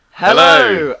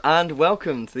Hello, and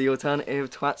welcome to the Alternative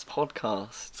Twats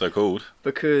podcast. So called.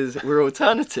 Because we're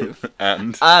alternative.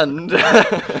 and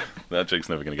that joke's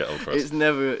never going to get old for us. It's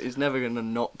never going to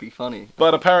not be funny.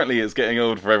 But apparently it's getting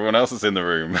old for everyone else that's in the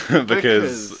room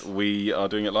because we are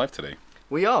doing it live today.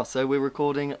 We are, so we're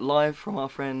recording live from our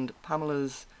friend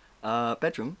Pamela's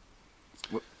bedroom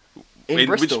in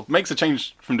Bristol. Which makes a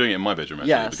change from doing it in my bedroom, actually.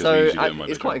 Yeah, because so we usually do it in my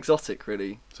it's bedroom. quite exotic,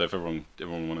 really. So if everyone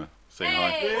want to say Hey.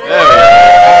 hi. There we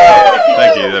go.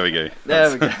 Thank you, there we go.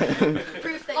 There we go.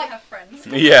 Proof that you have friends.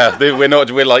 Yeah,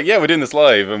 we're doing this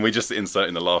live and we just insert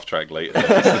in the laugh track later.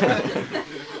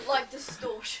 Like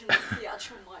distortion of the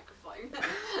actual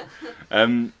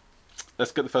microphone.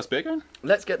 Let's get the first beer going.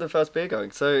 Let's get the first beer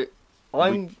going. So,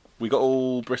 We got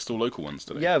all Bristol local ones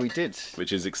today. Yeah, we did.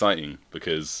 Which is exciting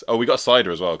because... Oh, we got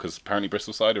cider as well, because apparently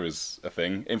Bristol cider is a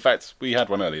thing. In fact, we had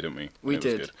one earlier, didn't we? We It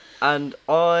was did. good. And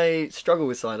I struggle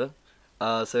with cider.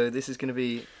 So this is going to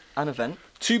be an event.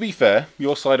 To be fair,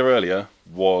 your cider earlier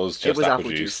was just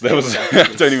apple juice. There was, It was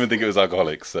apple I don't even think it was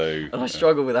alcoholic, so... And I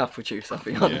struggle with apple juice, I'll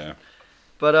be honest. Yeah.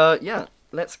 But yeah,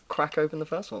 let's crack open the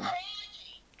first one.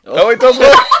 Oh, it does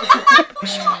work!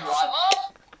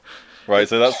 Right,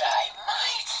 so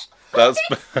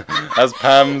that's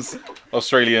Pam's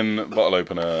Australian bottle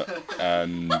opener,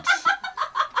 and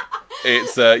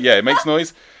it's it makes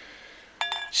noise.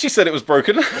 She said it was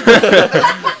broken,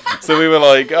 so we were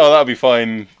like, "Oh, that'll be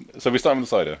fine." So we started with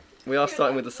the cider. We are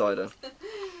starting with the cider,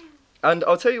 and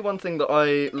I'll tell you one thing that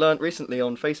I learnt recently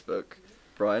on Facebook,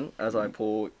 Brian, as I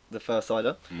pour the first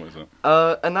cider. And what is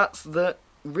that? And that's that.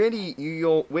 Really,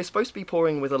 we're supposed to be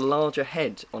pouring with a larger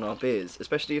head on our beers,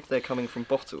 especially if they're coming from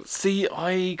bottles. See,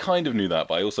 I kind of knew that,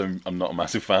 but I'm not a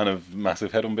massive fan of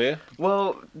massive head on beer.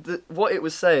 Well, what it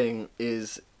was saying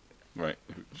is... Right,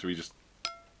 should we just...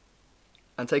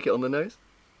 And take it on the nose?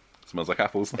 Smells like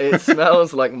apples. It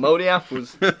smells like mouldy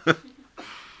apples.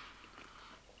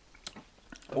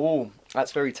 Oh,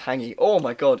 that's very tangy. Oh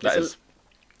my god.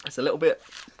 It's a little bit...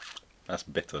 That's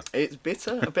bitter. It's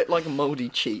bitter, a bit like mouldy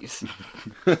cheese.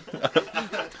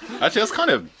 Actually,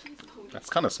 that's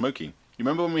kind of smoky. You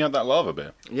remember when we had that lava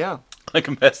beer? Yeah. I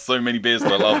compare so many beers to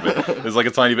that lava beer. There's like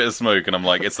a tiny bit of smoke, and I'm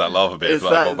like, it's that lava beer that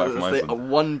I got back from It's the Iceland.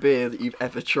 one beer that you've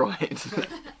ever tried.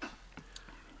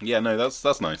 Yeah, no,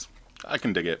 that's nice. I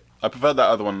can dig it. I preferred that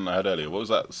other one I had earlier. What was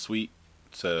that? Sweet?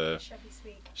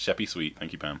 Sheppy Sweet.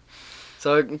 Thank you, Pam.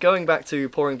 So going back to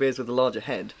pouring beers with a larger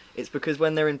head, it's because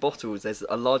when they're in bottles, there's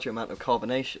a larger amount of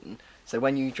carbonation. So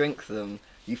when you drink them,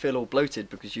 you feel all bloated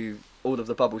because all of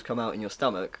the bubbles come out in your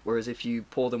stomach. Whereas if you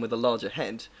pour them with a larger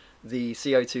head, the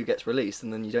CO2 gets released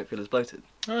and then you don't feel as bloated.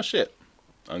 Oh shit!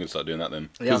 I'm gonna start doing that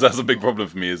then, Yeah. because that's a big problem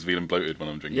for me is feeling bloated when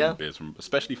I'm drinking beers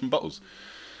especially from bottles.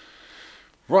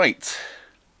 Right.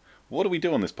 What do we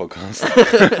do on this podcast?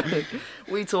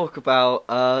 We talk about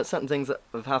certain things that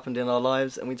have happened in our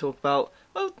lives, and we talk about,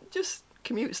 well, just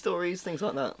commute stories, things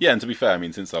like that. Yeah, and to be fair, I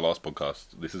mean, since our last podcast,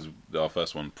 this is our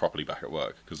first one properly back at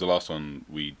work, because the last one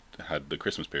we had the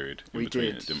Christmas period in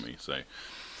between it, didn't we? So,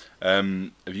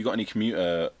 have you got any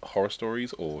commuter horror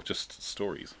stories or just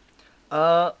stories?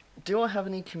 Do I have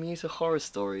any commuter horror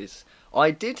stories?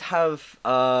 I did have,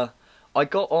 I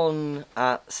got on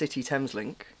at City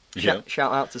Thameslink. Yeah.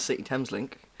 Shout out to City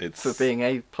Thameslink It's for being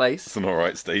a place. It's an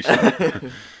alright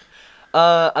station.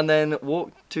 And then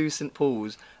walked to St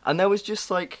Paul's, and there was just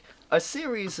like a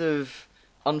series of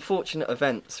unfortunate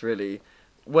events, really,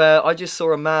 where I just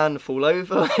saw a man fall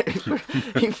over.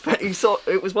 he saw,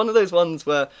 it was one of those ones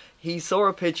where he saw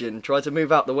a pigeon, tried to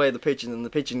move out the way of the pigeon, and the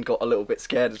pigeon got a little bit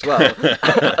scared as well.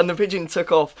 And the pigeon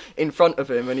took off in front of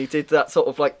him, and he did that sort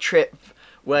of like trip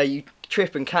where you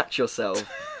trip and catch yourself.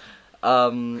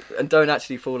 And don't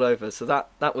actually fall over. So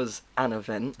that was an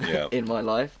event in my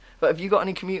life. But have you got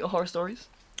any commuter horror stories?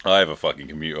 I have a fucking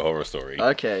commuter horror story.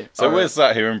 Okay. So we're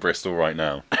sat here in Bristol right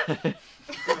now.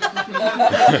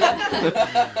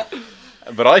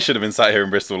 But I should have been sat here in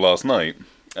Bristol last night.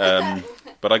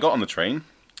 But I got on the train,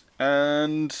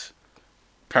 and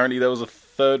apparently there was a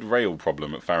third rail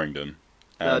problem at Farringdon.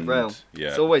 Third rail. Yeah.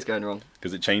 It's always going wrong.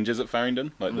 Because it changes at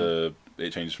Farringdon. Like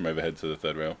it changes from overhead to the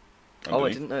third rail. Oh, I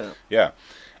didn't know that. Yeah.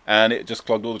 And it just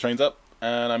clogged all the trains up,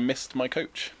 and I missed my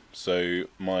coach. So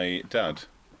my dad,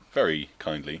 very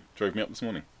kindly, drove me up this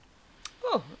morning.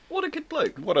 Oh, what a good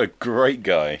bloke. What a great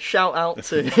guy. Shout out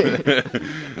to...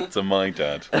 to my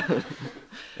dad.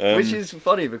 Which is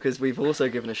funny, because we've also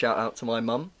given a shout out to my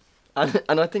mum.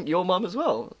 And I think your mum as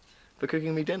well, for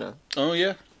cooking me dinner. Oh,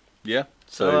 yeah. Yeah.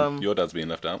 So your dad's being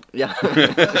left out. Yeah.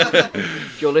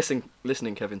 If you're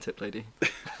listening, Kevin Tiplady.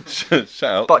 Shout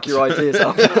out. Buck your ideas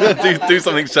up. do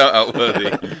something shout out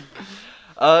worthy.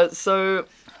 So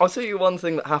I'll tell you one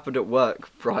thing that happened at work,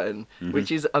 Brian, Mm-hmm.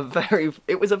 which is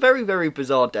it was a very, very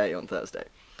bizarre day on Thursday.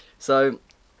 So,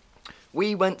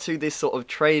 we went to this sort of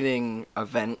training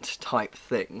event type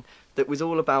thing that was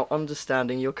all about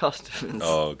understanding your customers.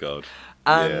 Oh god.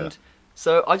 And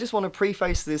so I just want to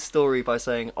preface this story by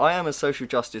saying I am a social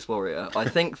justice warrior. I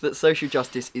think that social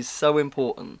justice is so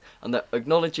important, and that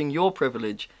acknowledging your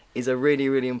privilege is a really,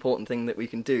 really important thing that we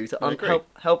can do to I agree.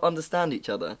 help understand each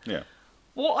other. Yeah.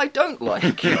 What I don't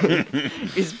like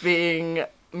is being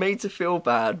made to feel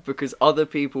bad because other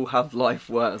people have life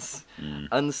worse.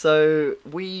 And so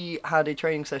we had a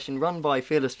training session run by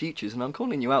Fearless Futures, and I'm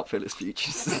calling you out, Fearless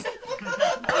Futures.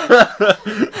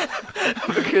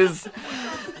 Because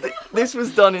this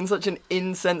was done in such an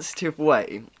insensitive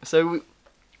way. So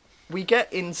we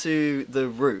get into the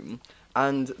room,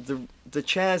 and the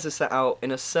chairs are set out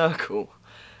in a circle.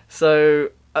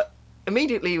 So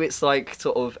immediately it's like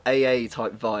sort of AA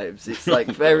type vibes. It's like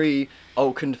very,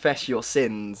 oh, confess your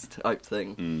sins type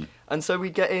thing. And so we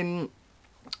get in,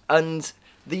 and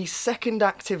the second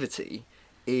activity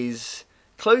is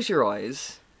close your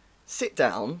eyes, sit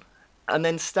down, and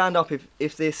then stand up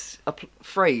if this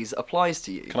phrase applies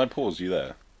to you. Can I pause you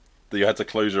there? That you had to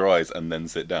close your eyes and then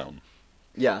sit down.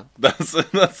 Yeah. That's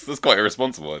quite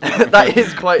irresponsible, I think. That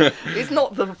is quite... It's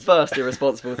not the first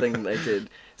irresponsible thing that they did.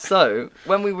 So,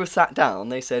 when we were sat down,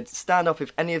 they said, stand up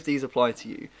if any of these apply to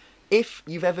you. If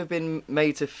you've ever been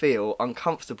made to feel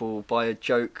uncomfortable by a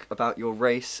joke about your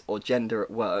race or gender at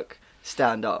work,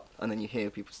 stand up. And then you hear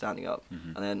people standing up.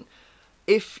 And then,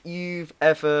 if you've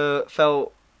ever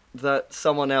felt that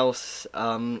someone else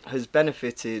has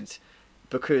benefited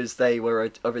because they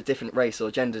were of a different race or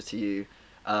gender to you,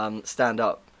 stand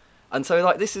up. And so,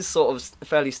 like, this is sort of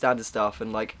fairly standard stuff,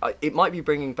 and like it might be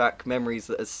bringing back memories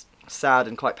that are sad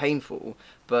and quite painful,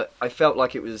 but I felt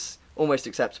like it was almost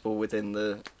acceptable within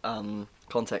the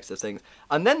context of things.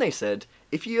 And then they said,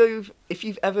 if you've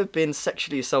ever been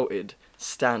sexually assaulted,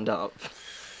 stand up.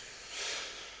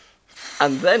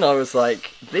 And then I was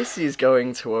like, this is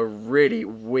going to a really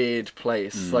weird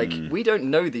place. Like, we don't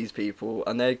know these people,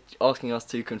 and they're asking us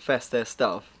to confess their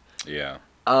stuff. Yeah.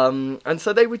 And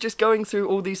so they were just going through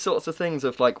all these sorts of things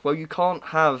of like, well, you can't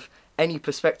have any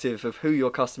perspective of who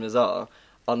your customers are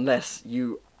unless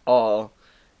you are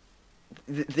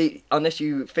unless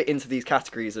you fit into these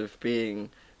categories of being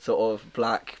sort of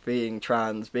black, being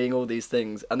trans, being all these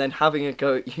things, and then having a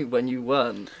go at you when you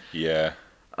weren't. Yeah.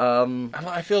 And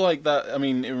I feel like that, I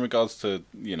mean, in regards to,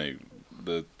 you know,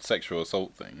 the sexual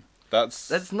assault thing,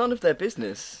 that's none of their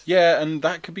business. Yeah, and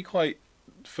that could be quite,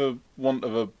 for want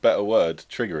of a better word,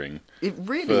 triggering. It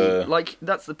really, like,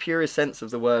 that's the purest sense of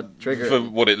the word triggering. For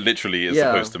what it literally is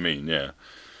supposed to mean, yeah.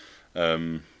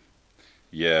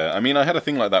 Yeah, I mean, I had a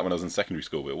thing like that when I was in secondary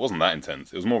school, but it wasn't that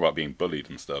intense. It was more about being bullied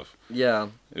and stuff. Yeah.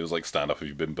 It was like, stand up if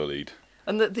you've been bullied.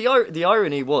 And the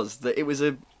irony was that it was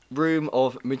a room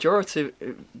of the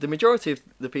majority of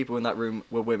the people in that room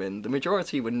were women. The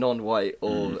majority were non-white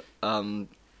or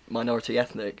minority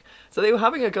ethnic. So they were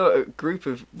having a go at a group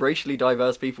of racially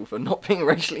diverse people for not being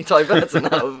racially diverse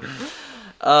enough.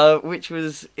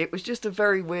 It was just a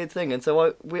very weird thing. And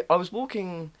so I was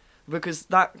walking, because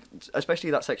that,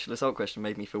 especially that sexual assault question,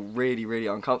 made me feel really, really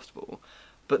uncomfortable.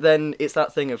 But then it's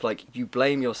that thing of like, you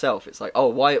blame yourself. It's like, oh,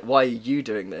 why are you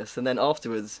doing this? And then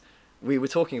afterwards, we were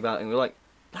talking about it and we were like,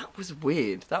 that was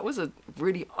weird. That was a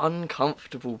really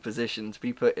uncomfortable position to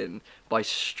be put in by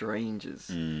strangers.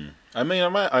 I mean,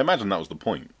 I imagine that was the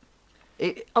point.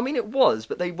 It was,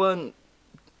 but they weren't,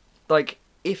 like,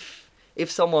 if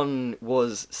someone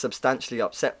was substantially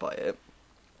upset by it,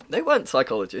 they weren't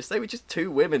psychologists. They were just two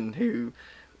women who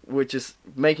were just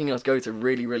making us go to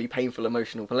really, really painful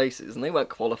emotional places, and they weren't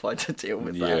qualified to deal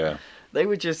with that. Yeah. They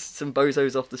were just some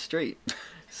bozos off the street.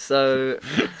 So...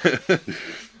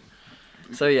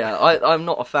 So yeah, I'm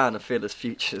not a fan of Fearless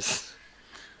Futures.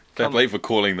 Fair play for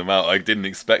calling them out. I didn't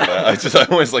expect that. I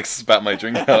almost like spat my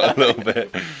drink out a little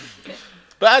bit.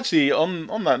 But actually, on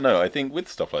that note, I think with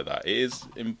stuff like that, it is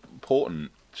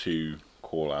important to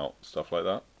call out stuff like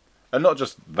that, and not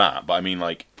just that, but I mean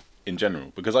like in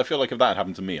general, because I feel like if that had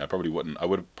happened to me, I probably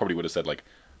would have said like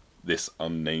this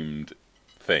unnamed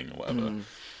thing or whatever.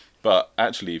 But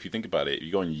actually, if you think about it, if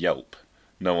you go on Yelp,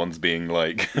 no one's being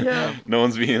like, no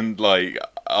one's being like,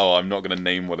 oh, I'm not going to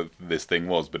name what this thing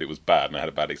was, but it was bad and I had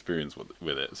a bad experience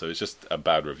with it. So it's just a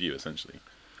bad review, essentially.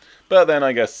 But then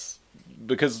I guess,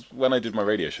 because when I did my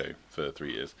radio show for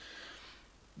 3 years,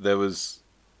 there's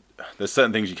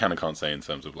certain things you can and can't say in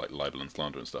terms of like libel and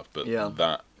slander and stuff, but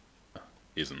that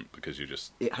isn't, because you're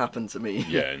just... It happened to me.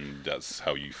 Yeah, and that's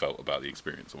how you felt about the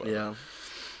experience or whatever.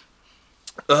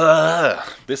 Yeah.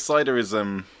 This cider is...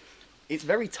 It's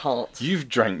very tart. You've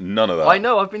drank none of that. I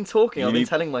know. I've been talking. You I've been need-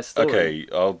 telling my story. Okay,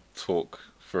 I'll talk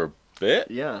for a bit.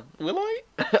 Yeah. Will I?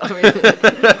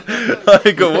 I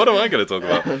mean, God, what am I going to talk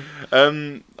about?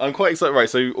 I'm quite excited. Right,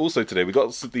 so also today we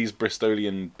got these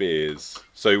Bristolian beers.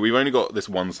 So we've only got this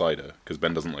one cider because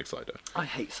Ben doesn't like cider, I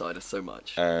hate cider so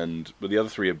much. but the other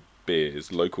three are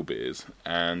beers, local beers,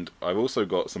 and I've also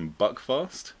got some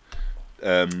Buckfast,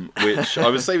 which I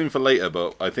was saving for later,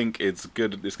 but I think it's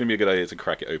good. It's going to be a good idea to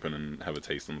crack it open and have a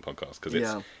taste on the podcast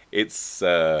because it's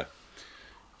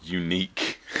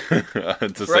unique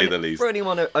to say the least. For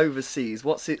anyone overseas,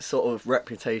 what's its sort of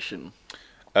reputation?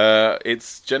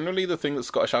 It's generally the thing that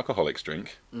Scottish alcoholics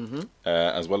drink,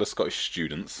 as well as Scottish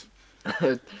students.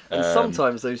 And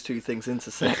sometimes those two things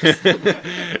intersect.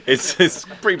 It's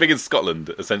pretty big in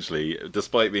Scotland, essentially,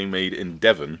 despite being made in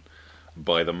Devon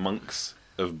by the monks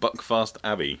of Buckfast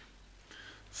Abbey.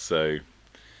 So,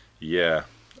 yeah.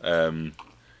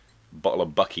 Bottle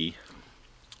of Bucky.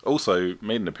 Also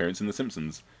made an appearance in The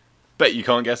Simpsons. Bet you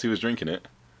can't guess who was drinking it.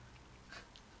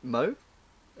 Mo?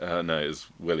 No, it was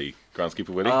Willie. Groundskeeper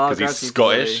Willie. Ah, Because he's Groundskeeper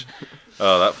Scottish.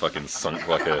 Oh, that fucking sunk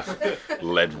like a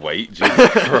lead weight.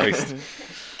 Jesus Christ.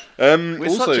 We're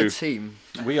Also, such a team.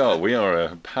 we are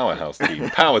a powerhouse team.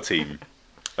 Power team.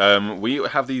 We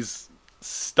have these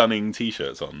stunning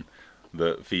t-shirts on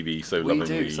that Phoebe so We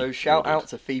lovingly do. So shout ordered. out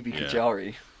to Phoebe Yeah.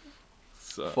 Kajari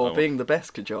So for being the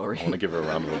best I want Kajari. to give her a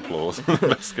round of applause.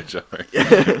 Best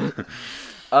Kajari.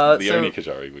 The so, only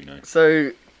Kajari we know.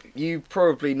 So you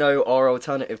probably know our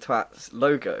Alternative Twats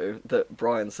logo that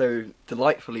Brian so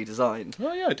delightfully designed.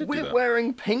 Oh yeah, I did do We're that.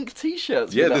 wearing pink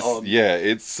t-shirts Yeah, with this it on.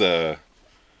 it's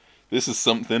this is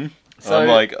something. So- I'm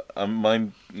like my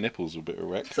nipples are a bit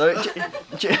erect. So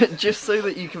just so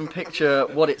that you can picture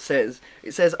what it says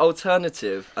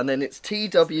alternative, and then it's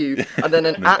TW, and then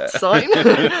an @ sign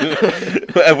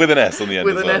With an S on the end.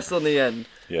 with as an well. S on the end,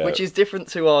 Yeah. which is different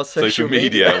to our Social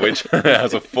media, which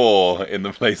has a 4 in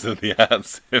the place of the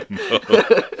 @ symbol.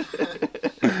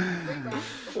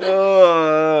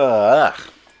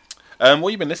 What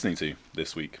have you been listening to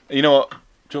this week? You know what?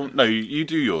 No, you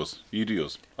do yours. You do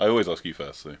yours. I always ask you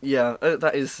first. So. Yeah,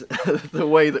 that is the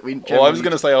way that we. Well, I was generally-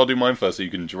 going to say I'll do mine first so you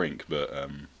can drink, but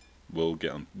we'll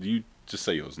get on. You just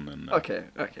say yours and then. Okay.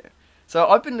 So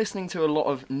I've been listening to a lot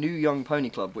of New Young Pony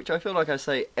Club, which I feel like I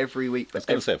say every week. I was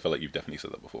going to say I feel like you've definitely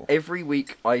said that before. Every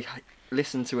week I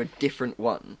listen to a different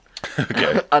one.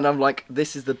 Okay. And I'm like,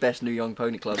 this is the best New Young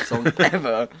Pony Club song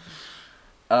ever.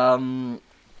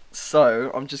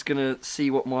 So I'm just gonna see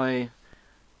what my.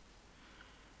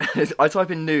 I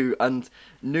type in "new" and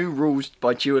 "New Rules"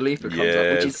 by Dua Lipa comes up,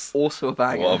 which is Yes. also a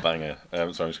banger. What a banger. So I'm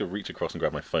just going to reach across and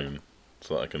grab my phone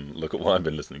so that I can look at what I've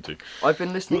been listening to. I've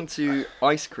been listening to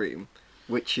 "Ice Cream,"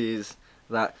 which is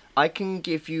that I can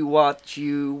give you what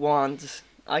you want.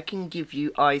 I can give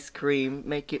you ice cream,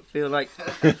 make it feel like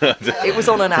it was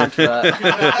on an advert.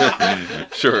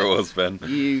 Sure it was, Ben.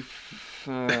 You.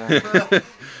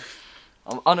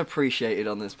 I'm unappreciated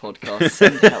on this podcast.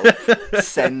 Send help.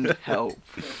 Send help.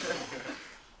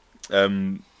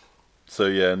 So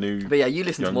yeah, new. But yeah, you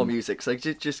listen to Young- more music, so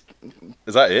just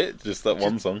Is that it? Just that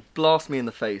one song? blast me in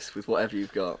the face with whatever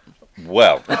you've got.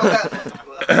 Well,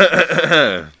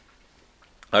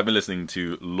 I've been listening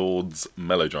to Lord's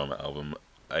Melodrama album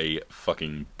a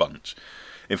fucking bunch.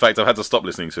 In fact, I've had to stop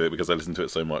listening to it because I listened to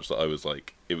it so much that I was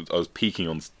like, I was peaking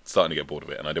on starting to get bored of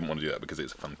it, and I didn't want to do that because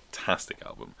it's a fantastic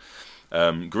album.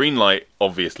 Green Light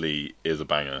obviously is a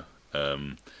banger.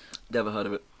 Never heard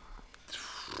of it.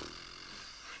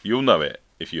 You'll know it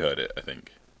if you heard it, I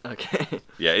think. Okay.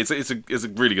 Yeah, it's a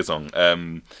really good song.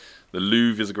 The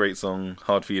Louvre is a great song.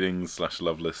 Hard Feelings /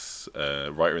 Loveless,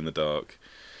 Writer in the Dark.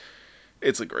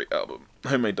 It's a great album.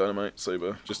 Homemade Dynamite,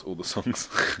 Sober, just all the songs,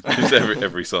 just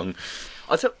every song.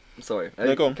 Sorry.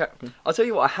 No, go on. I'll tell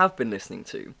you what I have been listening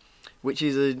to, which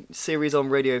is a series on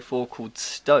Radio 4 called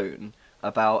Stone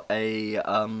about a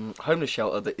homeless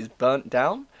shelter that is burnt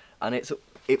down, and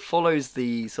it follows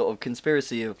the sort of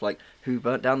conspiracy of like who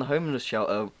burnt down the homeless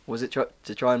shelter. Was it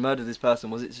to try and murder this person?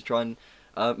 Was it to try and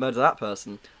murder that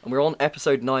person? And we're on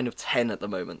episode 9 of 10 at the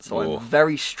moment, so Oh. I'm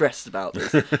very stressed about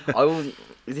this.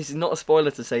 This is not a spoiler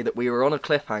to say that we were on a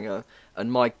cliffhanger,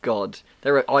 and my God,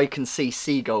 I can see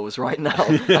seagulls right now.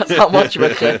 That's how much of a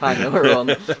cliffhanger we're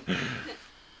on.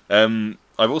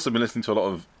 I've also been listening to a lot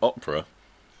of opera.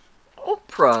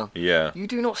 Opera. Yeah. You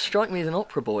do not strike me as an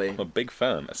opera boy. I'm a big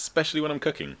fan, especially when I'm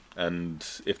cooking. And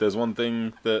if there's one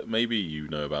thing that maybe you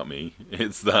know about me,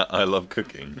 it's that I love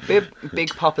cooking. Big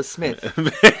Papa Smith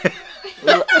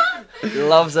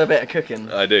loves a bit of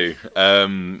cooking. I do.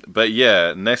 But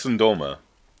yeah, Nessun Dorma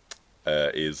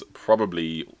is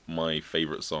probably my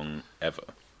favourite song ever.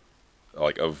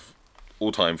 like of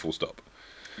all time, full stop.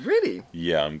 Really?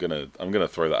 Yeah, I'm gonna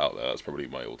throw that out there. That's probably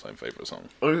my all time favorite song.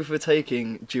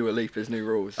 Overtaking Dua Lipa's New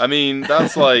Rules. I mean,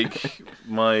 that's like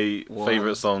my Wow.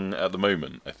 favorite song at the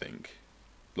moment. I think,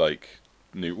 like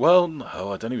well,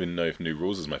 no, I don't even know if New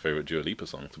Rules is my favorite Dua Lipa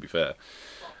song. To be fair,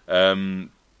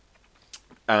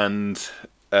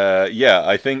 yeah,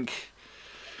 I think,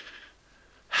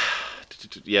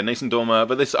 yeah, Nathan Dormer.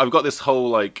 But I've got this whole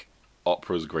like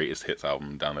Opera's greatest hits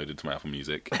album downloaded to my Apple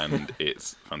Music, and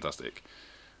it's fantastic.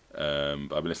 But I've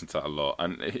been listening to that a lot,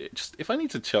 and if I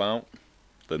need to chill out,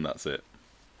 then that's it.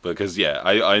 Because yeah,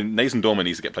 I Nathan Dormer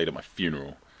needs to get played at my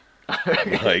funeral.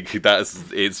 Like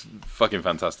it's fucking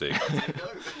fantastic.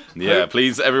 Yeah,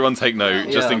 please everyone take note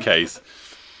just in case.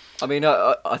 I mean,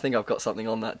 I think I've got something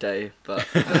on that day, but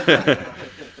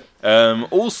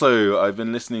also I've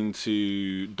been listening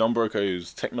to Don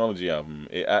Broco's Technology album.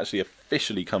 It actually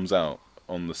officially comes out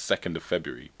on the 2nd of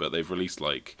February, but they've released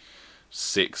like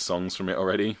 6 songs from it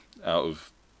already out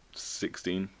of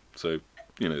 16. So,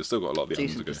 you know, it's still got a lot of the albums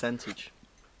to decent go. percentage.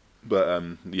 But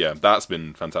yeah, that's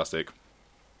been fantastic.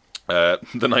 The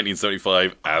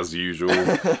 1975, as usual.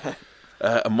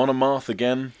 Amon Amarth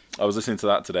again. I was listening to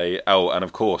that today. Oh, and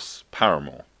of course,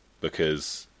 Paramore.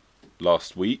 Because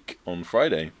last week, on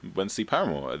Friday, went to see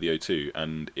Paramore at the O2,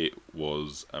 and it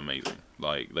was amazing.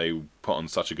 Like, they put on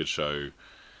such a good show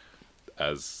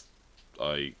as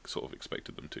I sort of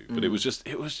expected them to. But it was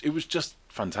just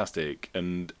fantastic.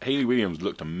 And Hayley Williams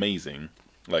looked amazing.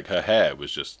 Like, her hair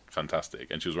was just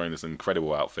fantastic, and she was wearing this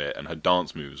incredible outfit, and her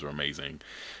dance moves were amazing.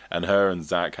 And her and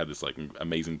Zach had this like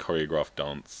amazing choreographed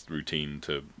dance routine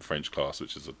to French Class,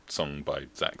 which is a song by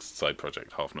Zach's side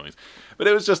project Half Noise. But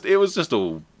it was just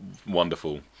all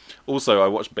wonderful. Also, I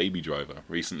watched Baby Driver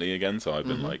recently again, so I've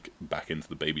been like back into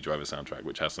the Baby Driver soundtrack,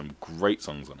 which has some great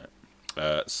songs on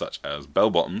it, such as Bell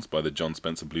Bottoms by the John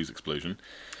Spencer Blues Explosion.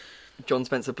 John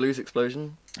Spencer Blues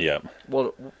Explosion. Yeah.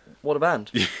 What a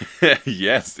band.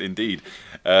 Yes, indeed.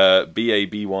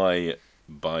 B.A.B.Y.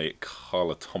 by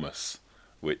Carla Thomas,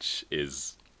 which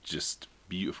is just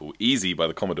beautiful. Easy by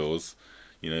the Commodores.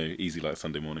 You know, Easy Like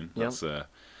Sunday Morning. Yep. That's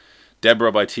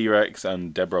Deborah by T-Rex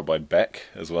and Deborah by Beck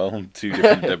as well. 2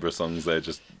 different Deborah songs. They're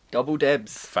just Double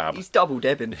Debs. Fab. He's double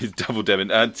debbing. He's double debbing.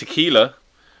 And Tequila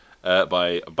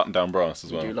by Button Down Brass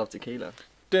as well. I do love Tequila.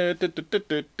 Oh,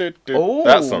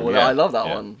 that song, yeah. I love that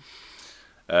Yeah.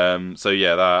 one. So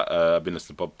yeah, that I've been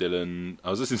listening to Bob Dylan.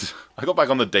 I got back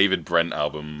on the David Brent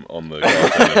album on the car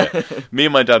today. Me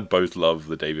and my dad both love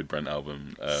the David Brent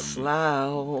album.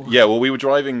 Slough. Yeah, well, we were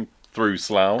driving through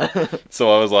Slough,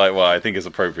 so I was like, well, I think it's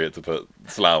appropriate to put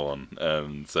Slough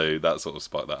on. So that sort of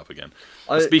sparked that up again.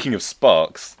 Speaking of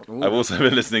sparks, Ooh. I've also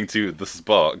been listening to The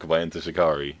Spark by Enter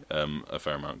Shikari a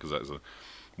fair amount, because that's a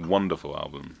wonderful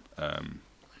album.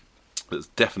 That's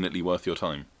definitely worth your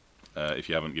time if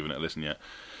you haven't given it a listen yet.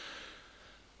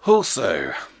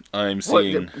 Also, I'm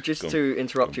seeing... Just to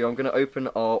interrupt you, I'm going to open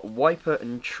our Wiper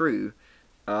and True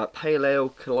Pale Ale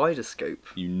Kaleidoscope.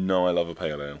 You know I love a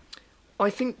pale ale. I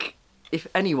think if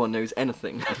anyone knows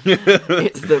anything,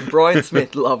 it's that Brian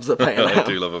Smith loves a pale ale. I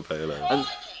do love a pale ale. And,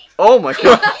 oh my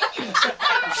god!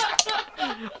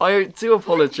 I do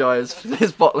apologise for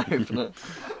this bottle opener.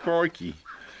 Crikey.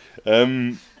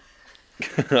 I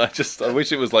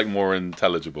wish it was like more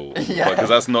intelligible, Yeah. because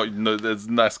that's going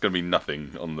to be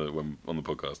nothing on the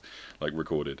podcast, like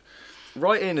recorded.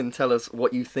 Write in and tell us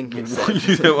what you think it said.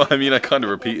 You know what I mean? I kind of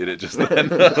repeated it just then.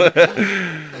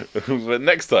 But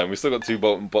next time, we've still got 2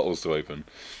 bottles to open.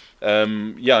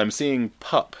 Yeah, I'm seeing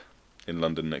Pup in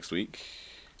London next week.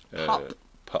 Pup?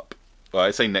 Pup. Well, I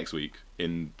say next week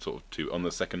in sort of on the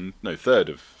 3rd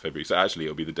of February. So actually,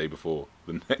 it'll be the day before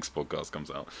the next podcast comes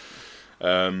out.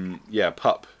 Yeah,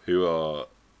 Pup, who are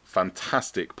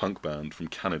fantastic punk band from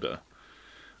Canada.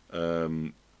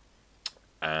 And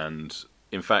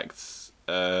in fact,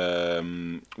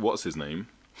 what's his name?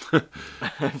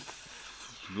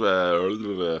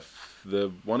 The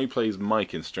one who plays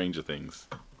Mike in Stranger Things.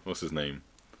 What's his name?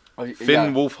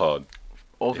 Finn Wolfhard.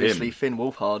 Obviously, Him. Finn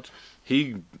Wolfhard.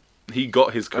 He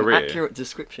got his career. An accurate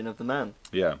description of the man.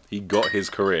 Yeah, he got his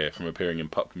career from appearing in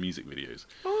Pup music videos.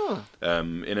 Oh.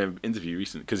 In an interview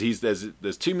recently, because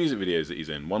there's 2 music videos that he's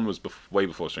in. One was way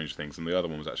before Stranger Things, and the other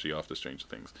one was actually after Stranger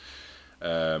Things.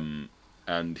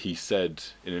 And he said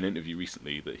in an interview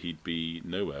recently that he'd be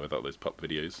nowhere without those Pup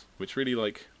videos, which really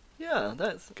Yeah,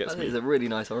 that me. is a really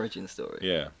nice origin story.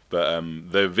 Yeah. But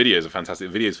the videos are fantastic.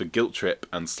 Videos for Guilt Trip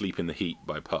and Sleep in the Heat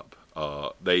by Pup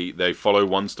are they follow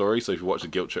one story. So if you watch the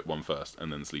Guilt Trip one first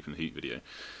and then Sleep in the Heat video,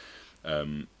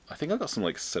 I think I got some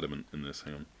sediment in this.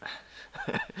 Hang on.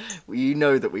 Well, you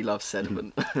know that we love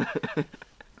sediment.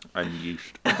 And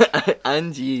yeast.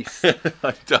 And yeast.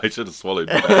 I should have swallowed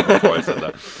better before I said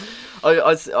that.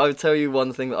 I'll tell you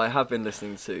one thing that I have been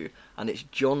listening to, and it's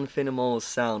John Finnemore's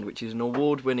Sound, which is an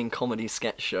award-winning comedy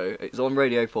sketch show. It's on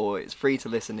Radio 4. It's free to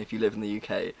listen if you live in the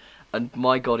UK. And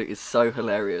my God, it is so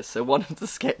hilarious. So one of the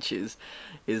sketches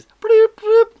is... bloop,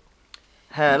 bloop.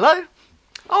 Hello?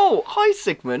 Oh, hi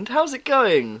Sigmund. How's it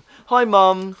going? Hi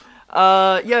Mum.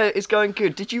 Yeah, it's going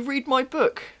good. Did you read my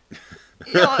book?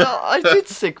 Yeah, I did,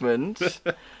 Sigmund.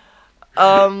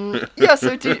 Yeah,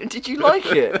 so did you like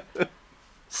it?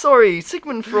 Sorry,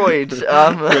 Sigmund Freud.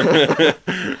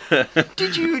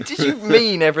 Did you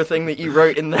mean everything that you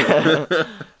wrote in there?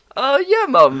 Yeah,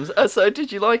 Mum. So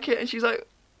did you like it? And she's like,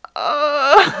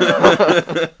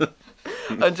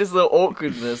 and just the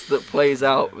awkwardness that plays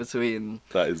out between.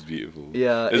 That is beautiful.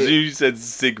 Yeah. As soon as you said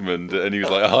Sigmund, and he was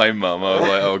like, "Hi, Mum," I was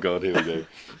like, "Oh God, here we go."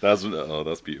 That's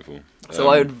beautiful. So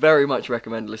I would very much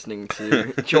recommend listening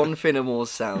to John Finnemore's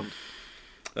Sound.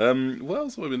 What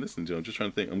else have I been listening to? I'm just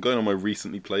trying to think. I'm going on my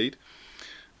recently played.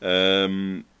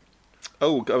 I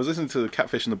was listening to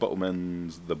Catfish and the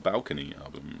Bottlemen's The Balcony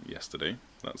album yesterday.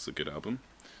 That's a good album.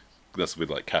 That's with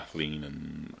like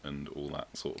Kathleen and all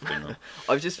that sort of thing.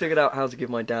 I've just figured out how to give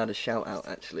my dad a shout out,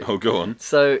 actually. Oh, go on.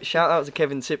 So shout out to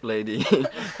Kevin Tiplady,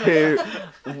 who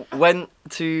went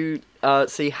to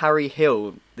see Harry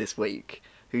Hill this week,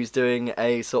 who's doing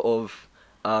a sort of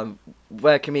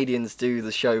where comedians do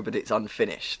the show but it's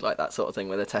unfinished, like that sort of thing,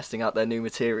 where they're testing out their new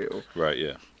material. Right,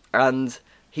 yeah. And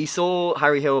he saw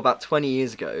Harry Hill about 20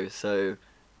 years ago, so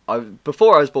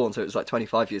before I was born, so it was like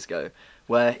 25 years ago,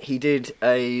 where he did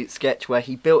a sketch where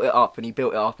he built it up and he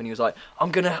was like,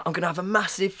 I'm gonna have a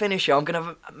massive finisher, I'm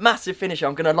gonna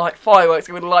light fireworks,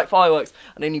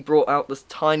 and then he brought out this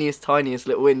tiniest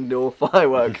little indoor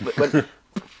firework that went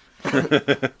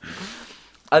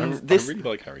and I really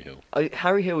like Harry Hill.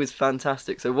 Harry Hill is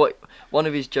fantastic. So one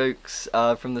of his jokes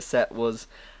from the set was,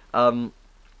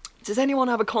 does anyone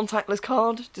have a contactless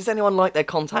card? Does anyone like their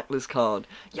contactless card?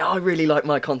 Yeah, I really like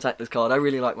my contactless card.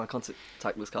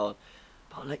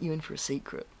 But I'll let you in for a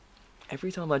secret.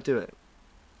 Every time I do it,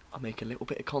 I make a little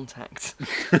bit of contact.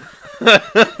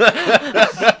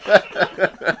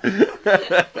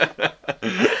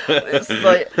 It's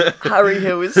like, Harry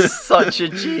Hill is such a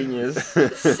genius.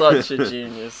 Such a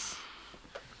genius.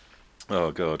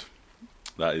 Oh, God.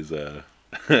 That is...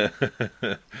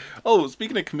 Oh,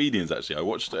 speaking of comedians, actually, I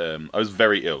watched... I was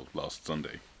very ill last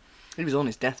Sunday. He was on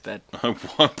his deathbed. I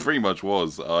pretty much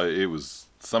was. It was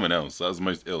something else. That was the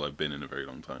most ill I've been in a very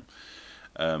long time.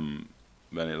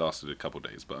 Then it lasted a couple of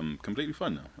days, but I'm completely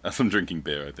fine now. As I'm drinking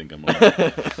beer, I think I'm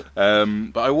alright.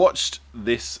 But I watched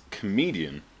this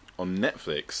comedian on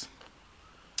Netflix,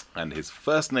 and his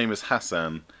first name is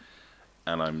Hassan,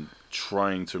 and I'm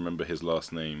trying to remember his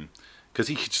last name, because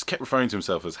he just kept referring to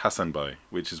himself as Hassan Bhai,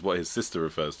 which is what his sister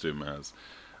refers to him as.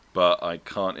 But I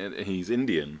can't... He's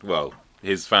Indian. Well,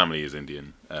 his family is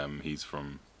Indian. He's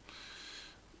from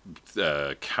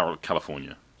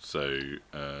California. So...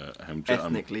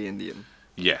 Ethnically Indian.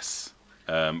 Yes.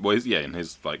 And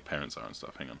his parents are and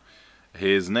stuff. Hang on.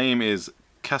 His name is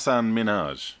Kassan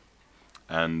Minhaj,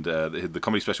 and the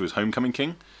comedy special is Homecoming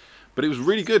King. But it was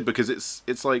really good because it's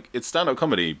stand-up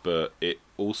comedy, but it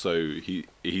also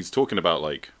he's talking about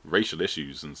like racial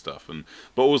issues and stuff,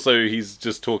 but also he's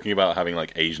just talking about having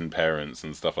like Asian parents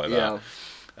and stuff like that.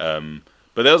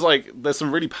 But there's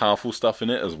some really powerful stuff in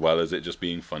it, as well as it just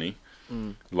being funny.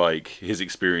 Like his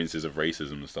experiences of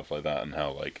racism and stuff like that, and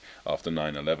how like after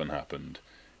 9/11 happened,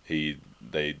 they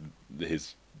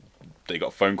got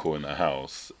a phone call in their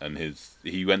house, and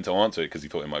he went to answer it because he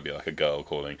thought it might be like a girl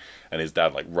calling, and his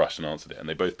dad like rushed and answered it, and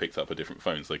they both picked up a different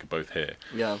phone so they could both hear.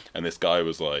 Yeah. And this guy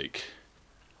was like,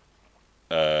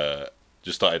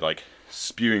 just started like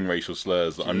spewing racial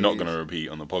slurs that I'm not going to repeat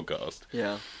on the podcast.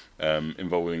 Yeah.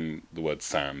 Involving the word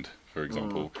sand, for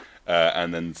example.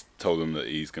 And then told them that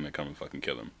he's going to come and fucking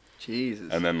kill him. Jesus.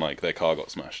 And then, like, their car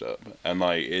got smashed up. And,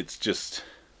 like, it's just...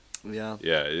 Yeah.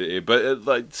 Yeah,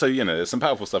 so, you know, there's some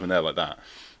powerful stuff in there like that.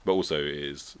 But also, it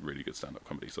is really good stand-up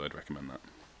comedy, so I'd recommend that.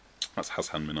 That's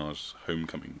Hassan Minhaj's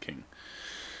Homecoming King.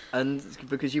 And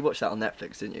because you watched that on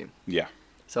Netflix, didn't you? Yeah.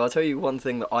 So I'll tell you one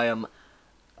thing that I am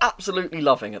absolutely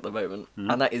loving at the moment,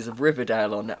 and that is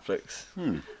Riverdale on Netflix.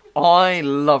 I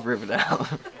love Riverdale.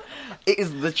 It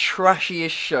is the trashiest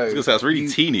show. I was going to say, it's really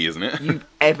teeny, isn't it? You've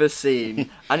ever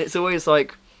seen. And it's always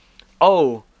like,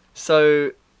 oh,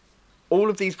 so all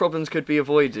of these problems could be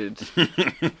avoided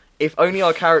if only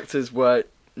our characters were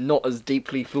not as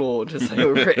deeply flawed as they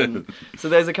were written. So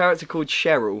there's a character called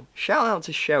Cheryl. Shout out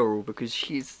to Cheryl, because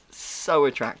she's so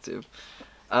attractive.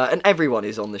 And everyone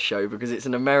is on the show because it's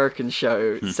an American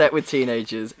show set with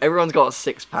teenagers. Everyone's got a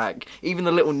six-pack. Even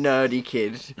the little nerdy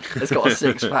kid has got a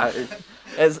six-pack.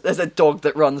 There's a dog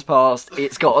that runs past.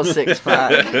 It's got a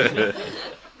six-pack.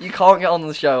 You can't get on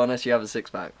the show unless you have a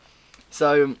six-pack.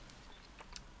 So,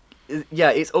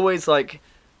 yeah, it's always like,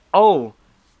 oh,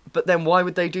 but then why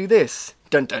would they do this?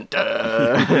 Dun dun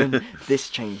dun. This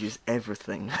changes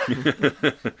everything.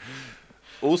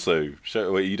 Also, wait,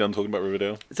 are you done talking about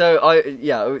Riverdale? So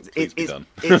Please be done.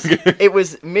 it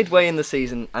was midway in the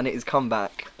season and it has come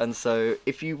back. And so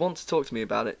if you want to talk to me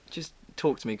about it, just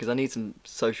talk to me because I need some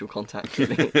social contact.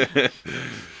 Really.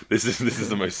 This is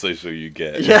the most social you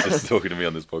get. Yeah. Just talking to me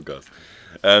on this podcast.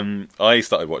 I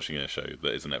started watching a show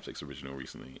that is a Netflix original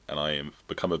recently, and I have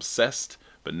become obsessed.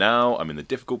 But now I'm in the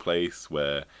difficult place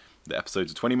where the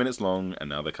episodes are 20 minutes long, and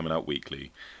now they're coming out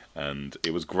weekly. And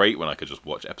it was great when I could just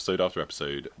watch episode after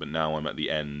episode, but now I'm at the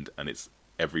end, and it's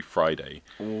every Friday.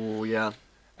 Oh yeah.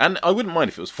 And I wouldn't mind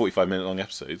if it was 45-minute long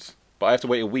episodes, but I have to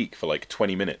wait a week for like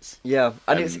 20 minutes. Yeah,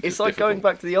 and And it's like going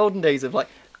difficult. back to the olden days of like,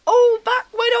 oh, back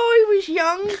when I was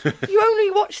young, you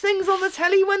only watched things on the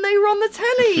telly when they were on the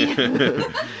telly.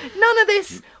 None of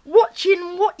this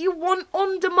watching what you want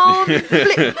on demand,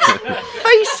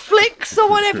 face flicks or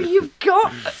whatever you've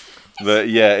got.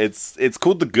 It's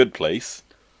called The Good Place,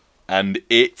 and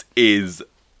it is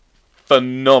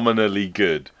phenomenally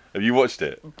good. Have you watched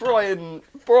it? Brian,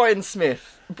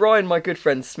 my good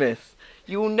friend Smith,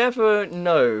 you will never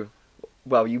know,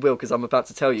 well, you will because I'm about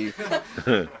to tell you,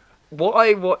 what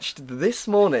I watched this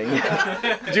morning.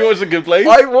 Did you watch The Good Place?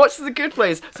 I watched The Good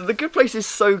Place. So The Good Place is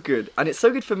so good, and it's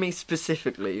so good for me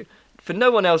specifically. For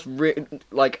no one else,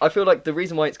 I feel like the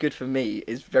reason why it's good for me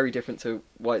is very different to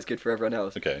why it's good for everyone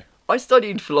else. Okay. I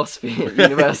studied philosophy at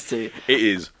university. It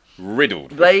is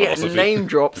riddled with They philosophy. name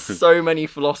drop so many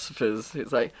philosophers.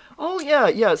 It's like, oh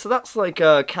yeah, so that's like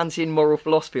Kantian moral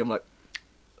philosophy. I'm like,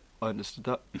 I understood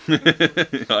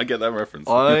that. I get that reference.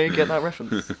 I get that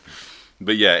reference.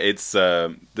 But yeah, it's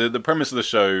the premise of the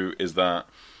show is that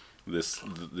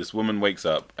this woman wakes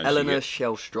up and Eleanor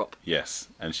Shellstrop, yes,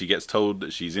 and she gets told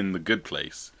that she's in the good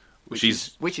place.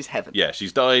 which is heaven. Yeah,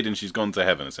 she's died and she's gone to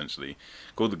heaven essentially,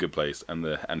 called the good place, and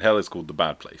hell is called the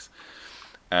bad place.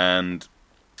 And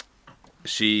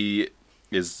she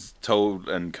is told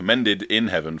and commended in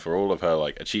heaven for all of her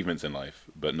like achievements in life,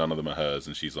 but none of them are hers.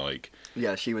 And she's like,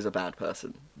 Yeah, she was a bad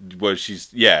person. well, she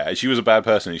was a bad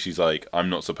person, and she's like, I'm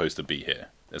not supposed to be here,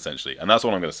 essentially. And that's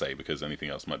all I'm going to say, because anything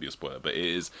else might be a spoiler. But it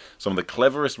is some of the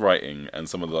cleverest writing and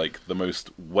some of the most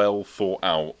well thought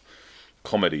out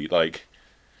comedy. Like,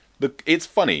 it's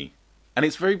funny, and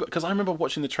it's very, because I remember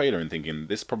watching the trailer and thinking,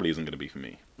 this probably isn't going to be for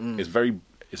me. It's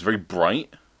very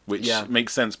bright, which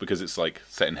makes sense because it's like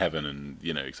set in heaven, and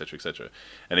et cetera, et cetera.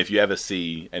 And if you ever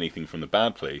see anything from The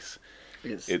Bad Place,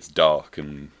 it's dark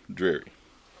and dreary.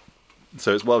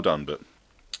 So it's well done. But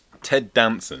Ted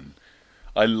Danson,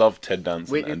 I love Ted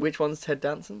Danson. Which one's Ted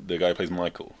Danson? The guy who plays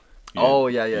Michael. Oh,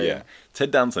 yeah. Ted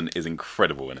Danson is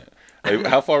incredible in it.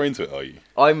 How far into it are you?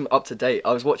 I'm up to date.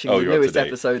 I was watching the you're up to newest date.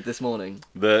 episode this morning.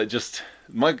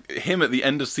 Him at the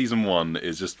end of season 1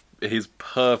 is just, he's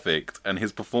perfect, and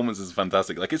his performance is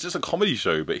fantastic. Like, it's just a comedy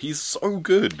show, but he's so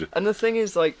good. And the thing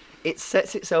is, like, it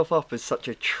sets itself up as such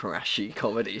a trashy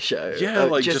comedy show.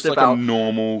 Yeah, just like a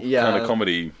normal kind of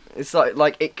comedy. It's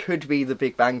like it could be The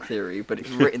Big Bang Theory, but it's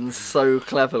written so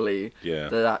cleverly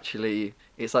that actually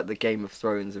it's like the Game of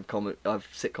Thrones of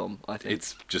sitcom, I think.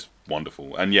 It's just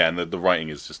wonderful. And and the writing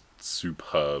is just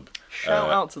superb. Shout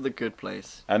out to The Good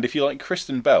Place. And if you like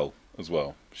Kristen Bell as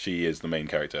well, she is the main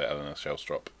character, Eleanor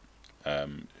Shellstrop,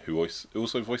 who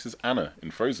also voices Anna in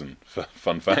Frozen,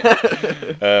 fun fact.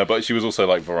 But she was also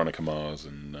like Veronica Mars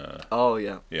and... oh,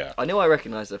 yeah. Yeah. I knew I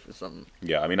recognised her for something.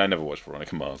 Yeah, I mean, I never watched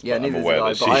Veronica Mars, Yeah, but I'm neither aware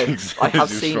did that I, she but I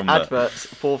have is seen from that. adverts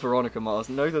for Veronica Mars,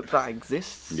 know that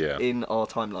exists in our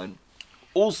timeline.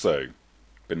 Also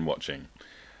been watching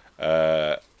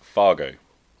Fargo.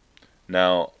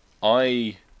 Now,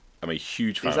 I am a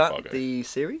huge fan Is of that Fargo. the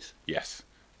series? Yes.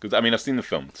 Because, I mean, I've seen the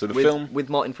film. So the film... With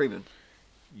Martin Freeman?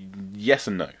 Yes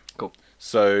and no. Cool.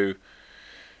 So,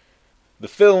 the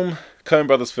film, Coen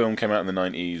Brothers film, came out in the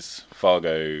 90s.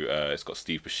 Fargo, it's got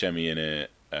Steve Buscemi in it,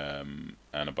 and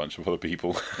a bunch of other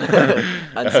people.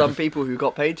 And some people who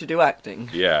got paid to do acting.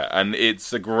 Yeah, and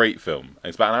it's a great film.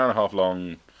 It's about an hour and a half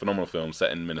long, phenomenal film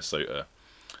set in Minnesota.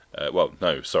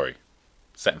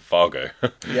 Set in Fargo.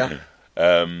 Yeah.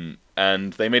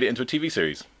 And they made it into a TV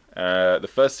series. The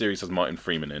first series has Martin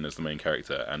Freeman in as the main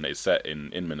character, and it's set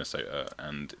in Minnesota,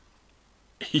 and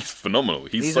he's phenomenal.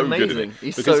 He's so amazing. good at it.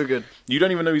 He's Because so good. You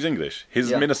don't even know he's English.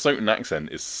 His Minnesotan accent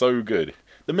is so good.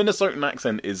 the Minnesotan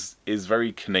accent is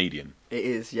very Canadian. It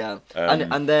is, yeah. Um,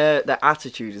 And their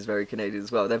attitude is very Canadian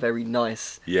as well. They're very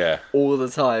nice Yeah, all the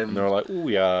time. and they're all like, "Oh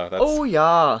yeah, Oh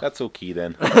yeah. that's okay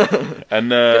then." And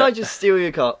Can I just steal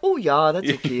your car? Oh yeah, that's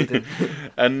okay then.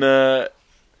 and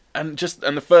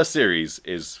the first series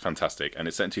is fantastic, and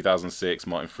it's set in 2006.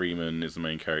 Martin Freeman is the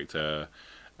main character.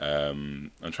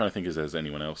 I'm trying to think if there's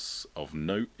anyone else of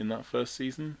note in that first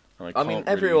season. And I can't mean, really-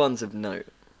 everyone's of note.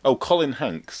 Oh, Colin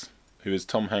Hanks, who is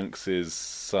Tom Hanks'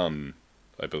 son,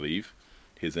 I believe.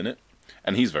 He's in it,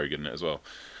 and he's very good in it as well.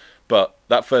 But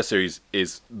that first series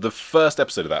the first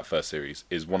episode of that first series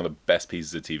is one of the best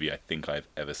pieces of TV I think I've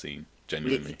ever seen.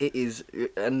 Genuinely, It is,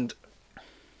 and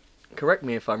correct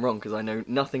me if I'm wrong, because I know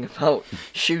nothing about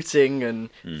shooting and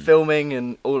filming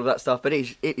and all of that stuff. But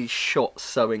it is shot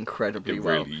so incredibly it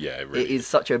well. really, yeah, it really It is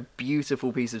such a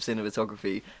beautiful piece of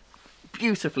cinematography,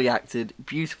 beautifully acted,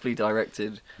 beautifully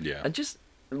directed. Yeah. And just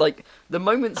like the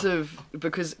moments of,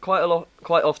 because quite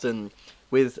often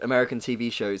with American TV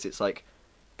shows, it's like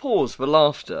pause for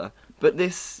laughter, but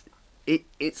it's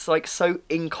like so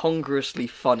incongruously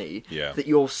funny Yeah. that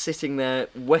you're sitting there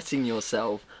wetting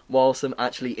yourself while some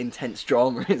actually intense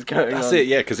drama is going on. That's it,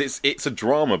 yeah, because it's a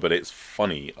drama, but it's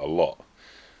funny a lot,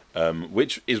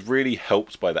 which is really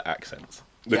helped by the accents.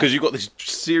 Because Yeah.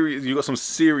 you've got some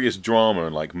serious drama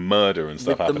and like murder and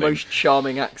stuff With the happening. most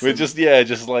charming accent. We're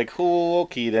just like, oh,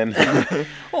 okay then.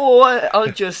 Oh, I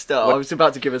just I was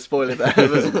about to give a spoiler there.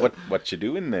 what you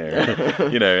doing there?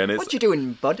 You know, and it's What you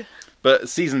doing, bud? but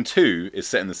season 2 is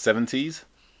set in the 70s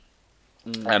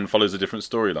and follows a different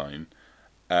storyline.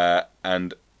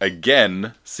 And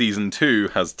again, season 2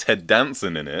 has Ted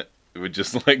Danson in it. Would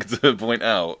just like to point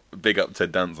out, big up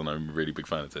Ted Danson. I'm a really big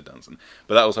fan of Ted Danson.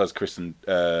 But that also has Kirsten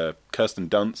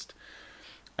Dunst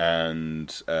and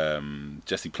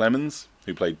Jesse Plemons,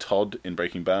 who played Todd in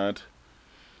Breaking Bad.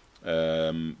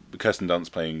 Kirsten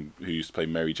Dunst who used to play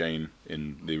Mary Jane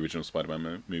in the original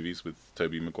Spider-Man movies with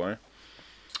Tobey Maguire.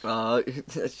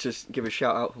 Let's just give a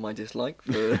shout out for my dislike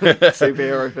for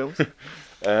superhero films.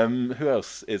 Who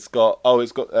else? It's got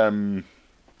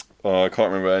I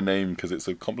can't remember her name because it's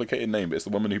a complicated name, but it's the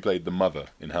woman who played the mother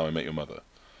in How I Met Your Mother.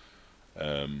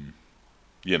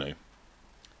 You know.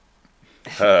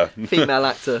 Her. Female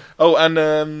actor. Oh,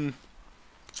 and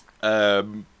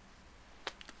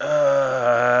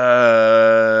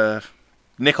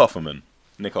Nick Offerman.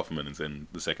 Nick Offerman is in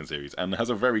the second series and has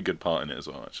a very good part in it as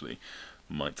well, actually,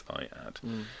 might I add.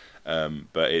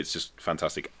 But it's just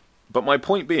fantastic. But my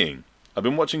point being, I've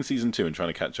been watching season 2 and trying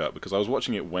to catch up because I was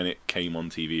watching it when it came on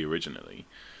TV originally.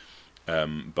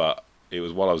 But it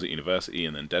was while I was at university,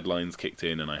 and then deadlines kicked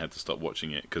in, and I had to stop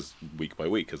watching it week by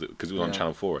week because it was on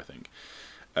Channel 4, I think.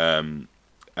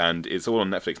 And it's all on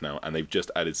Netflix now, and they've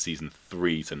just added season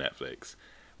 3 to Netflix,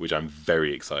 which I'm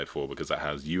very excited for because that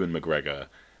has Ewan McGregor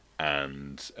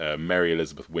and Mary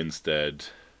Elizabeth Winstead.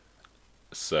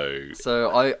 So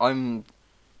I'm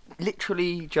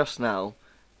literally just now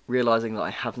realising that I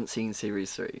haven't seen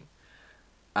series 3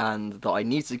 and that I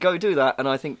need to go do that, and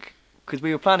I think because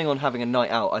we were planning on having a night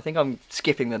out, I think I'm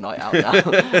skipping the night out now.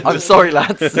 I'm sorry,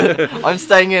 lads. I'm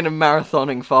staying in and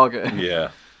marathoning Fargo. Yeah.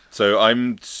 So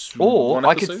I'm Or one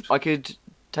I episode? could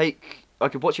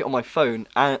watch it on my phone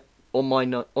and on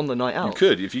the night out. You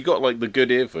could, if you got like the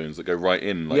good earphones that go right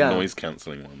in, like Yeah. noise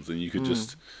cancelling ones, and you could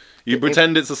just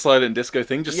pretend it's a silent disco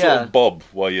thing, just sort Yeah. of bob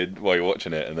while you're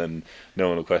watching it, and then no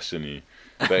one will question you.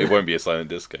 But it won't be a silent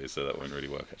disco, so that won't really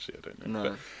work. Actually, I don't know.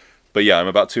 No. But yeah, I'm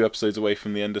about 2 episodes away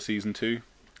from the end of season 2,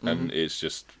 and it's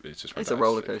just fantastic. It's a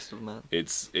roller coaster, man.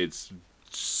 It's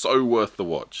so worth the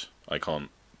watch. I can't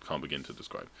begin to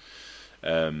describe.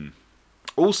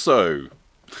 Also,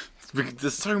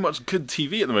 there's so much good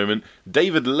TV at the moment.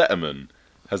 David Letterman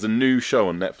has a new show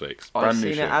on Netflix. I've Brand new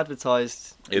seen show. it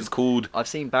advertised. It's called I've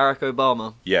seen Barack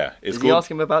Obama. It's Did he called. ask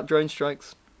him about drone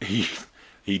strikes?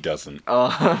 He doesn't. Oh.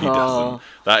 He doesn't.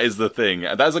 That is the thing.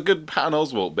 That's a good Patton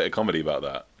Oswalt bit of comedy about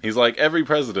that. He's like, every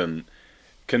president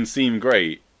can seem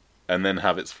great and then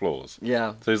have its flaws.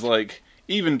 Yeah. So he's like,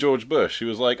 even George Bush, he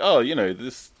was like, oh, you know,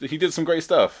 he did some great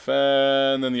stuff,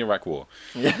 and then the Iraq War.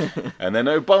 And then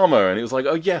Obama, and he was like,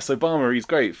 oh yes, Obama, he's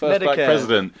great, first black Medicare.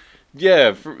 president.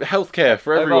 Yeah, healthcare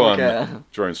for everyone. Obamacare.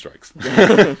 Drone strikes.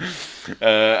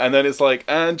 And then it's like,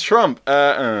 and Trump.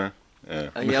 Yeah,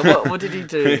 what did he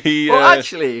do? He, well,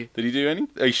 actually, Did he do any?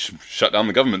 He shut down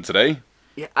the government today.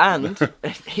 yeah, and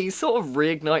he sort of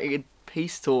reignited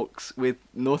peace talks with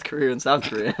North Korea and South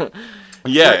Korea.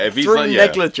 Yeah, if he's through like, yeah,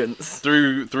 negligence.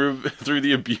 through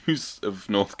the abuse of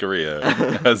North Korea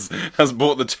has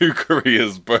brought the two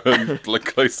Koreas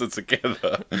closer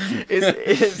together.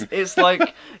 It's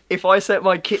like if I set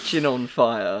my kitchen on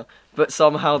fire, but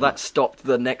somehow that stopped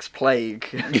the next plague.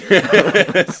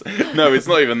 No, it's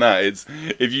not even that. It's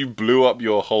if you blew up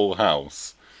your whole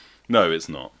house. No, it's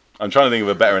not. I'm trying to think of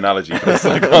a better analogy for this.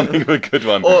 I can't think of a good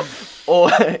one.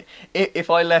 Or if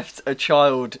I left a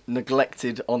child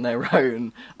neglected on their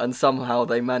own and somehow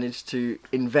they managed to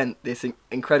invent this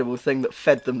incredible thing that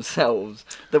fed themselves,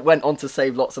 that went on to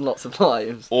save lots and lots of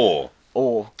lives. Or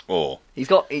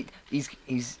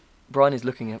Brian is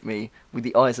looking at me with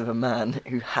the eyes of a man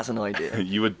who has an idea.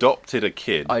 You adopted a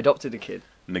kid. I adopted a kid.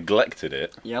 Neglected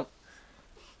it. Yep.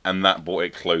 And that brought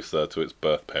it closer to its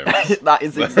birth parents. That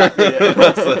is exactly it.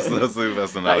 That's the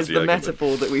best analogy. That is the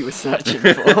metaphor that we were searching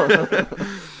for.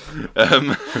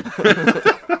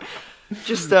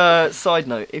 Just side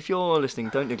note, if you're listening,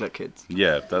 don't neglect kids.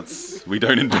 Yeah, we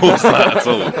don't endorse that at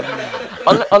all.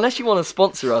 Unless you want to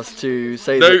sponsor us to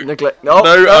say No, that neglect. No,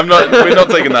 I'm not. We're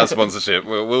not taking that sponsorship.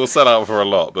 We'll sell out for a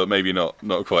lot, but maybe not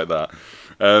quite that.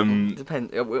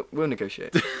 Depends. We'll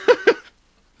negotiate.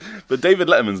 But David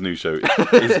Letterman's new show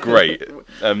is great.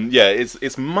 Yeah,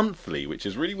 it's monthly, which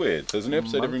is really weird. There's an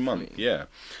episode every month. Yeah,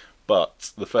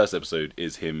 but the first episode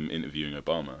is him interviewing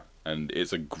Obama, and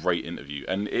it's a great interview.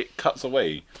 And it cuts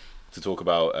away to talk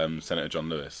about Senator John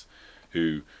Lewis,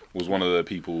 who was one of the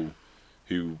people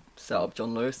who set up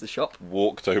John Lewis, the shop,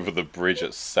 walked over the bridge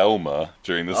at Selma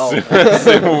during the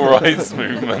civil rights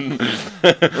movement.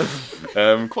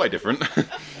 Quite different.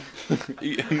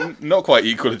 Not quite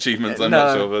equal achievements, I'm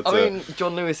not sure. But I mean,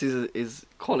 John Lewis is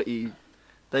quality.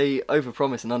 They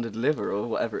overpromise and underdeliver, or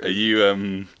whatever it is. Are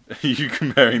you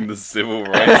comparing the civil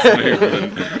rights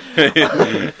movement?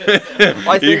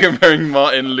 Are you comparing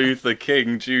Martin Luther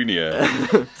King Jr.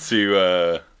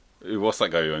 to what's that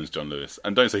guy who owns John Lewis?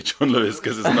 And don't say John Lewis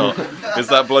because it's not. It's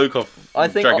that bloke off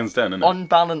Dragon's Den, isn't it? On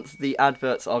balance, the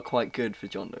adverts are quite good for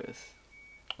John Lewis.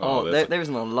 There is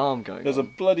an alarm going. There's a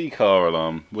bloody car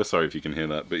alarm. We're sorry if you can hear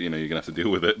that, but you're gonna have to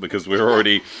deal with it because we're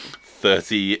already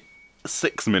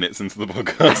 36 minutes into the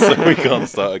podcast, so we can't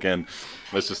start again.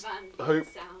 Let's just hope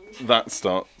that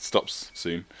stops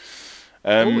soon.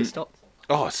 It stopped.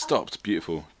 Oh, it stopped.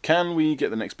 Beautiful. Can we get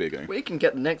the next beer going? We can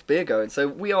get the next beer going. So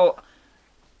we are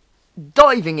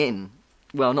diving in.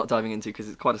 Well, not diving into because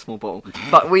it's quite a small bottle,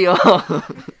 but we are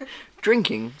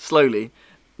drinking slowly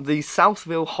the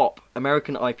Southville Hop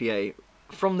American IPA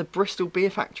from the Bristol Beer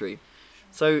Factory.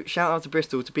 So shout out to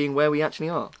Bristol to being where we actually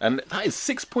are. And that is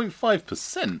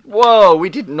 6.5%. Whoa, we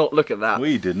did not look at that.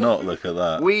 We did not look at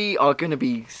that. We are going to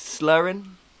be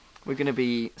slurring. We're going to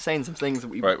be saying some things that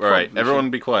we... Right.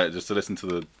 Everyone be quiet just to listen to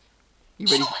the... You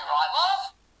ready?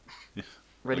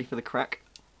 Ready for the crack?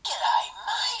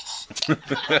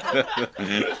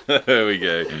 There we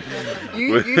go.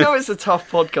 You know it's a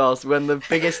tough podcast when the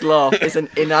biggest laugh is an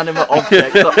inanimate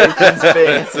object that opens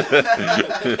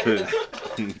beer.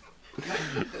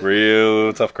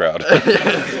 Real tough crowd.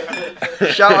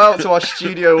 Shout out to our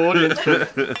studio audience.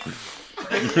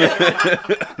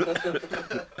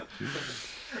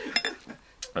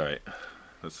 Alright.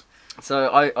 So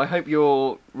I hope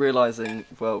you're realising,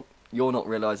 well, you're not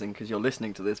realising because you're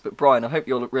listening to this, but Brian, I hope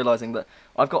you're realising that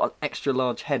I've got an extra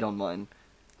large head on mine,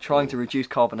 trying to reduce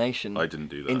carbonation. I didn't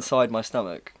do that. Inside my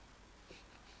stomach.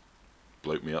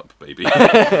 Bloat me up, baby.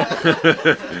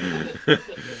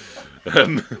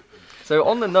 So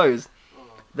on the nose,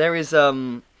 there is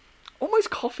almost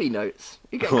coffee notes.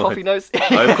 You get coffee notes?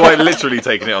 I've quite literally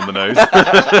taken it on the nose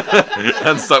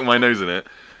and stuck my nose in it.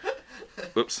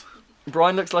 Whoops.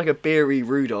 Brian looks like a beery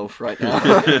Rudolph right now.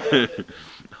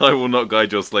 I will not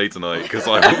guide your sleigh tonight because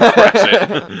I will crash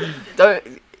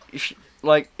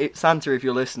it. Santa, if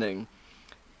you're listening,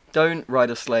 don't ride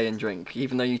a sleigh and drink,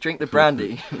 even though you drink the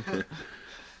brandy.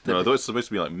 No, I thought it's supposed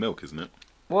to be like milk, isn't it?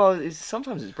 Well,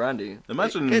 sometimes it's brandy.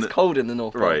 Imagine it's cold in the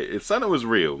North Pole. Right, if Santa was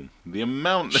real, the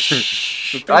amount...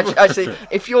 Actually,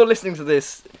 if you're listening to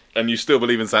this... And you still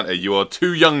believe in Santa, you are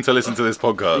too young to listen to this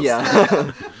podcast.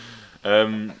 Yeah.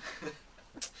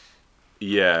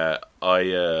 Yeah,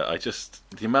 I just...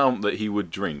 The amount that he would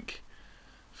drink...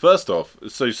 First off,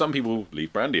 so some people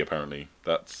leave brandy, apparently.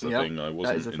 That's a thing I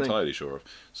wasn't entirely sure of.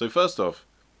 So first off,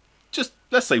 just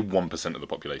let's say 1% of the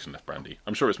population left brandy.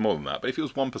 I'm sure it's more than that, but if it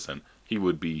was 1%, he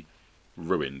would be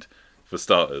ruined, for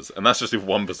starters. And that's just if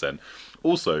 1%.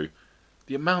 Also,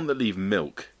 the amount that leave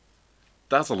milk,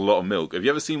 that's a lot of milk. Have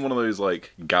you ever seen one of those,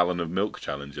 like, gallon of milk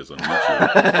challenges on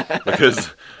YouTube?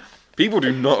 Because people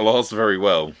do not last very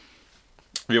well.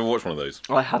 Have you ever watched one of those?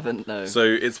 I haven't, no. So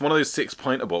it's one of those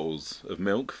 6-pint bottles of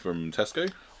milk from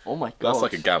Tesco. Oh my god. That's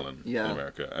like a gallon Yeah. in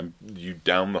America, and you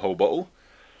down the whole bottle.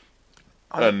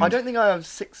 I don't think I have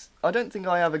I don't think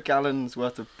I have a gallon's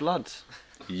worth of blood.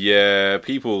 Yeah,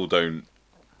 people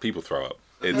throw up.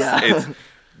 It's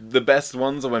the best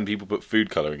ones are when people put food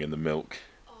colouring in the milk,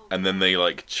 and then they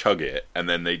like chug it, and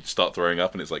then they start throwing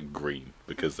up, and it's like green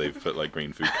because they've put like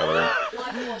green food colouring.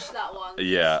 I've watched that one.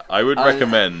 Yeah, I would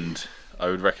recommend.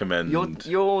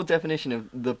 Your definition of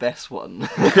the best one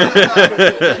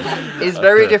is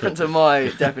very different to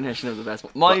my definition of the best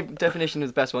one. My definition of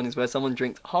the best one is where someone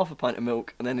drinks half a pint of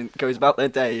milk and then it goes about their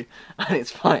day and it's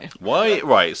fine. Why?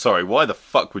 Right, sorry. Why the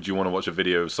fuck would you want to watch a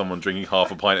video of someone drinking half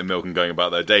a pint of milk and going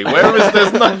about their day? Whereas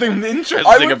there's nothing interesting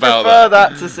I would about prefer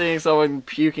that to seeing someone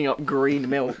puking up green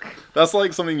milk. That's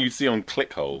like something you see on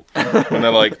Clickhole when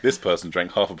they're like, this person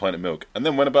drank half a pint of milk and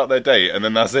then went about their day, and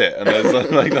then that's it, and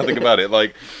there's like nothing about it.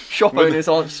 Like shop owners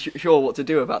aren't sure what to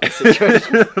do about this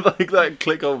situation. like that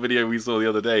Clickhole video we saw the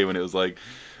other day when it was like,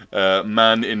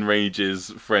 man enrages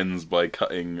friends by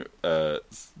cutting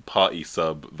party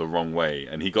sub the wrong way,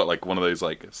 and he got like one of those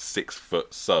like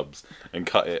 6-foot subs and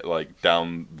cut it like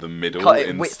down the middle Cut it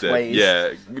instead. widthways.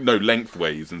 Yeah, no,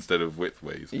 lengthways instead of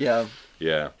widthways. Yeah.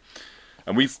 Yeah.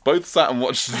 And we both sat and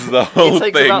watched the whole It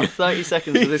takes thing. about 30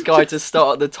 seconds for this guy to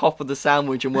start at the top of the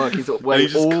sandwich and work his And way he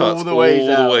just all cuts the way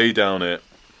down. all the way down it.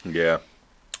 Yeah.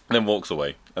 And then walks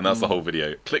away. And that's the whole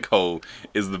video. Clickhole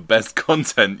is the best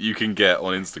content you can get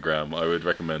on Instagram. I would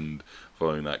recommend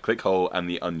following that. Clickhole and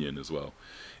The Onion as well.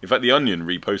 In fact, The Onion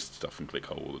reposts stuff from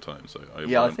Clickhole all the time. So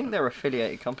I think they're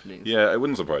affiliated companies. Yeah, it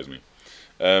wouldn't surprise me.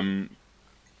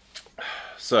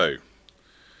 So,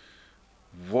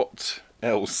 what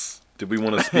else did we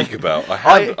want to speak about? I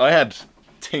had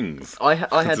things. I had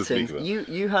to speak things. about.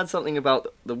 You had something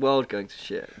about the world going to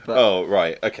shit. But Oh,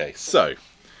 right. Okay. So,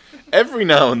 every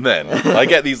now and then, I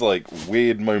get these, like,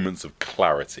 weird moments of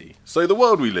clarity. So, the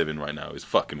world we live in right now is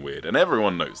fucking weird, and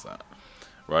everyone knows that.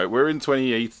 Right? We're in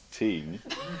 2018.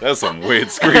 There's some weird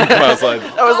scream from outside.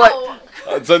 I was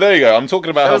like, So, there you go. I'm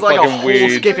talking about it how was like a fucking horse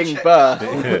weird... giving birth.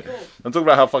 I'm talking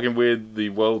about how fucking weird the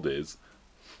world is.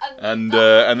 And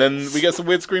then we get some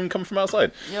weird scream come from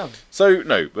outside. Yeah. So,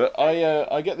 no, but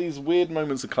I get these weird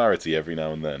moments of clarity every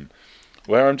now and then,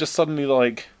 where I'm just suddenly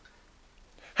like,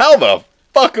 how the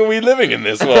fuck are we living in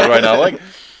this world right now? Like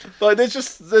there's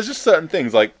just certain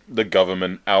things, like the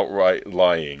government outright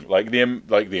lying, like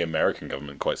the American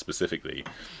government quite specifically,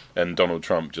 and Donald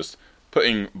Trump just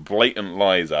putting blatant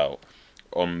lies out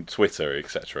on Twitter,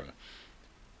 etc.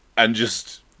 And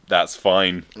just, that's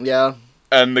fine. Yeah.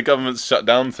 And the government's shut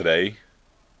down today,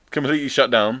 completely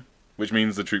shut down, which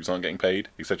means the troops aren't getting paid,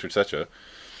 etc., etc.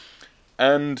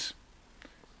 And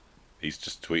he's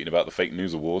just tweeting about the fake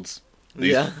news awards.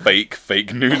 These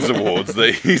fake news awards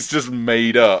that he's just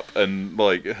made up and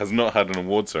like has not had an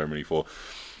award ceremony for.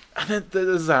 And then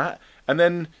there's that, and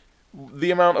then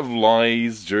the amount of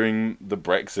lies during the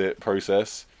Brexit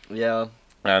process. Yeah.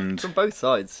 And From both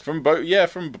sides. from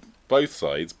both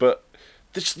sides, but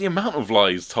just the amount of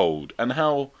lies told and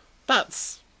how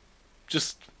that's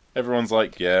just everyone's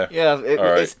like, yeah, Yeah, all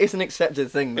right. it's an accepted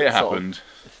thing that It sort of happened.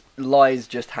 lies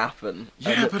just happen. Yeah,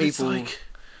 and that but people...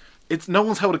 it's no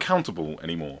one's held accountable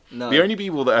anymore. No. The only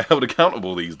people that are held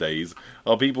accountable these days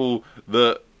are people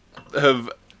that have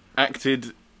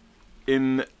acted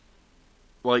in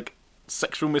like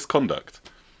sexual misconduct.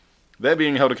 They're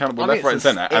being held accountable left, right, and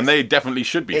centre, and they definitely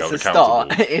should be held accountable.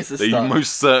 It's a They start.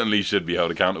 most certainly should be held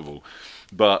accountable,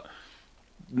 but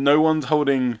no one's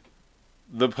holding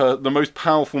the most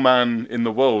powerful man in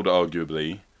the world,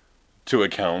 arguably, to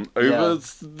account over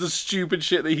the stupid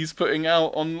shit that he's putting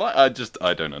out online.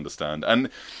 I don't understand.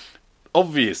 And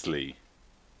obviously,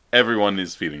 everyone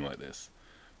is feeling like this.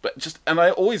 And I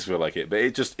always feel like it, but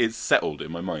it's settled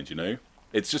in my mind, you know?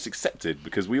 It's just accepted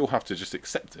because we all have to just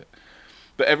accept it.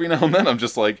 But every now and then I'm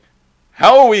just like,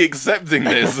 how are we accepting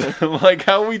this? Like,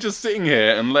 how are we just sitting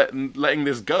here and letting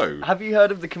this go? Have you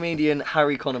heard of the comedian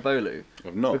Harry Conabolu?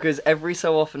 I've not. Because every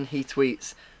so often he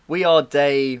tweets, we are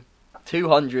day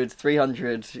 200,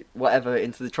 300, whatever,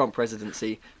 into the Trump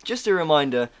presidency. Just a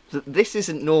reminder that this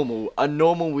isn't normal, and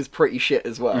normal was pretty shit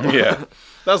as well. Yeah.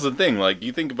 That's the thing, like,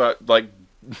 you think about, like,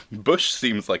 Bush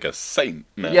seems like a saint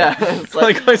now. Yeah, it's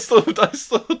like I saw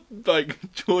like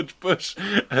George Bush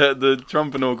at the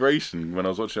Trump inauguration when I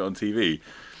was watching it on TV,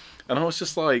 and I was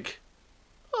just like,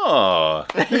 "Ah,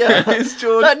 Yeah. it's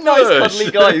George That nice Bush."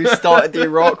 cuddly guy who started the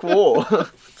Iraq War.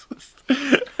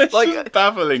 It's Like, just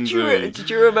baffling to me. did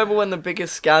you remember when the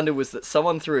biggest scandal was that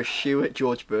someone threw a shoe at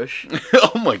George Bush?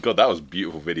 Oh my god, that was a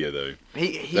beautiful video though.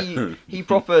 He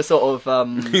proper sort of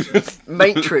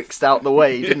matrixed out the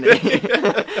way, didn't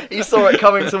he? He saw it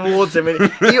coming towards him,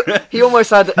 and he almost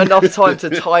had enough time to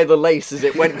tie the lace as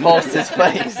it went past his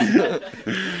face.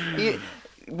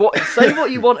 Say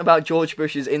what you want about George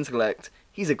Bush's intellect,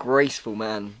 he's a graceful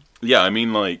man. Yeah, I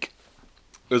mean, like,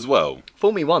 as well.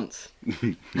 Fool me once.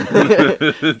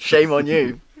 Shame on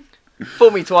you.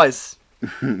 Fool me twice.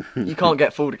 You can't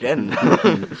get fooled again.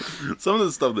 Some of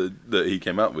the stuff that he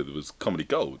came out with was comedy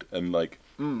gold, and like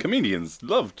comedians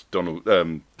loved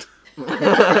comedians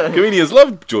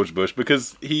loved George Bush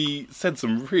because he said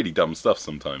some really dumb stuff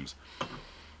sometimes.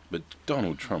 But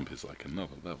Donald Trump is like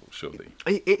another level, surely.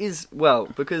 It is, well,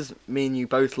 because me and you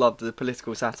both loved the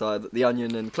political satire that The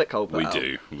Onion and Clickhole put out.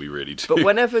 We really do. But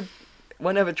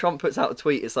whenever Trump puts out a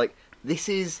tweet, it's like,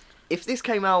 if this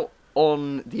came out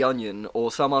on The Onion or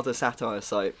some other satire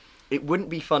site, it wouldn't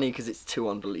be funny because it's too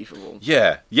unbelievable.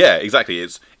 Yeah, exactly.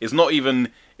 It's not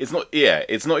even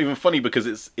funny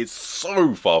because it's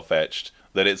so far fetched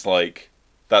that it's like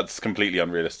that's completely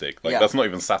unrealistic. Like that's not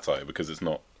even satire because it's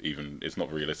not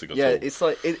realistic at all. Yeah, it's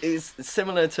like it's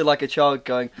similar to like a child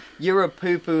going, "You're a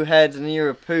poo poo head and you're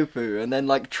a poo poo," and then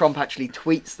like Trump actually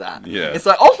tweets that. Yeah, it's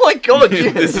like, oh my god,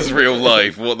 this is real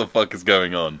life. What the fuck is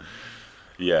going on?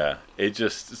 Yeah, it's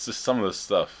just some of the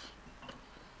stuff.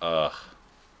 But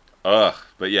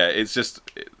yeah, it's just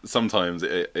sometimes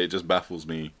it just baffles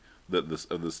me that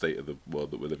the state of the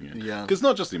world that we're living in. Yeah, because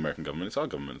not just the American government, it's our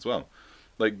government as well.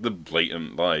 Like the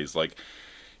blatant lies, like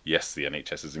yes, the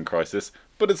NHS is in crisis,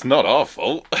 but it's not our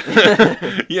fault.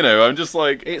 You know, I'm just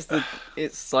like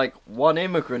it's like one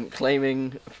immigrant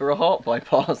claiming for a heart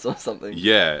bypass or something.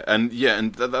 Yeah, and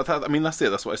I mean that's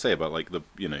it. That's what I say about like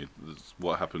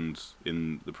what happened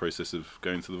in the process of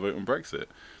going to the vote on Brexit.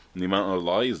 And the amount of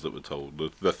lies that were told,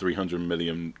 the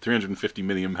 350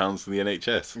 million pounds to the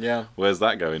NHS. Yeah, where's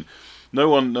that going? No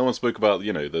one spoke about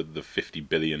the 50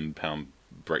 billion pound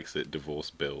Brexit divorce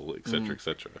bill, etc.,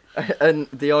 etc. And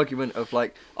the argument of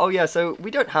like, oh yeah, so we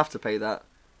don't have to pay that.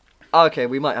 Okay,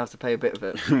 we might have to pay a bit of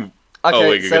it.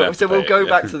 Okay, so we'll go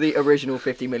back to the original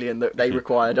 50 million that they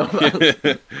required of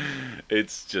us.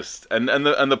 It's just and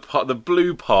the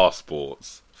blue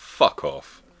passports. Fuck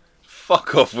off.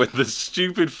 Fuck off with the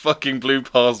stupid fucking blue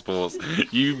passports,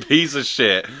 you piece of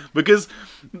shit. Because,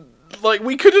 like,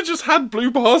 we could have just had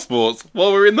blue passports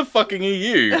while we're in the fucking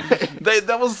EU.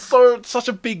 That was such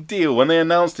a big deal. When they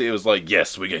announced it, it was like,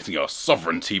 yes, we're getting our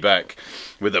sovereignty back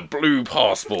with a blue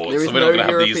passport. So we're not going to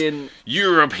have these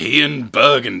European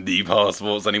burgundy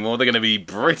passports anymore. They're going to be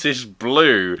British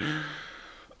blue.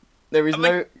 There is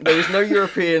no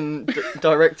European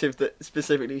directive that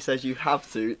specifically says you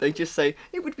have to. They just say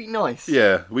it would be nice.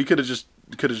 Yeah, we could have just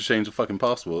changed the fucking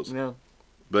passports. Yeah.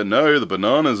 But no, the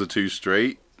bananas are too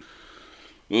straight.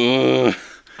 Ugh.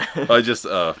 One of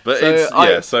the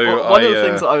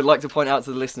things that I would like to point out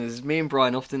to the listeners is me and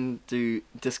Brian often do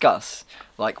discuss,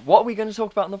 like, what are we going to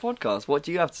talk about on the podcast? What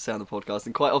do you have to say on the podcast?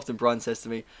 And quite often Brian says to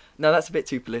me, no, that's a bit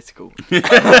too political.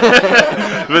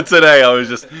 But today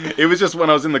it was just when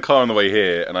I was in the car on the way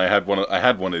here, and I had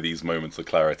one of these moments of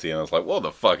clarity, and I was like, what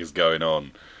the fuck is going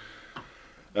on?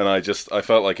 And I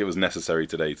felt like it was necessary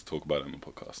today to talk about it on the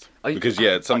podcast. Because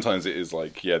sometimes it is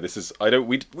like,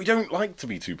 we don't like to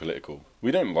be too political.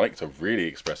 We don't like to really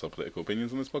express our political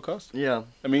opinions on this podcast. Yeah.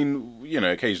 I mean,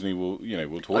 occasionally we'll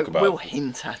talk about. We'll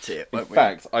hint at it. In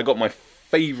fact, I got my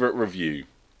favourite review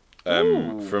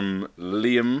from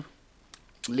Liam.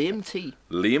 Liam T.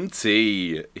 Liam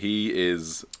T. He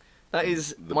is. That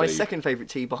is my second favourite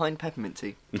tea behind peppermint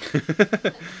tea.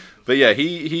 But yeah,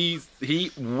 he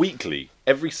weekly,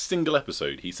 every single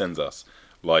episode, he sends us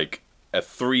like a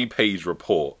 3-page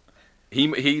report.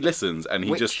 He listens and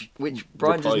which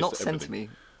Brian does not send to me.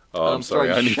 Oh, I'm sorry.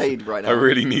 Right now. I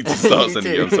really need to start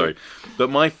sending you. I'm sorry. But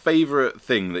my favourite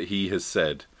thing that he has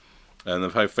said,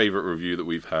 and my favourite review that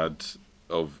we've had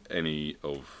of any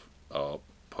of our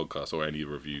podcasts or any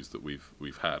reviews that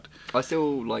we've had. I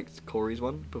still liked Corey's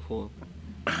one before.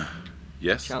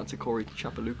 Yes. Shout out to Corey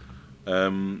Chapalook.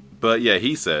 But yeah,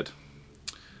 he said,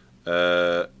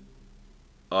 I'd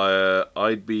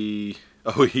be.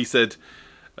 Oh, he said,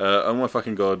 oh my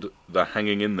fucking god, the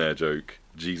hanging in there joke.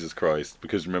 Jesus Christ!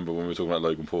 Because remember when we were talking about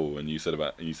Logan Paul and you said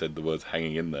the words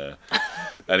hanging in there,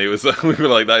 and it was we were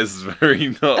like, that is very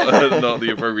not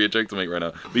the appropriate joke to make right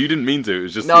now. But you didn't mean to. It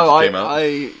was just it just came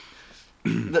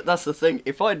out. That's the thing.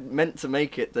 If I'd meant to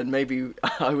make it, then maybe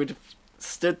I would have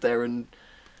stood there and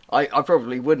I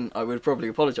probably wouldn't. I would probably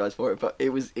apologise for it, but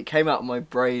it came out of my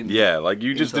brain. Yeah, like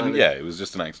you just didn't. entirely. Yeah, it was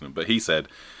just an accident. But he said,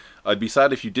 "I'd be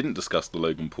sad if you didn't discuss the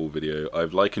Logan Paul video.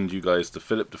 I've likened you guys to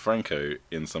Philip DeFranco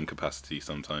in some capacity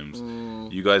sometimes.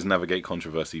 You guys navigate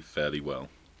controversy fairly well."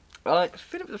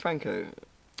 Philip DeFranco.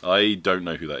 I don't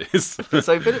know who that is.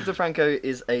 So Philip DeFranco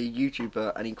is a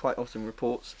YouTuber, and he quite often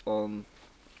reports on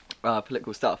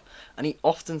political stuff, and he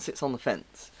often sits on the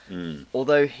fence.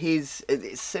 Although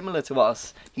it's similar to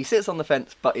us, he sits on the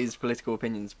fence, but his political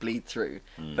opinions bleed through.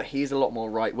 But he's a lot more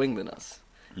right wing than us.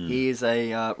 He is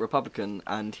a Republican,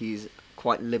 and he's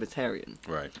quite libertarian,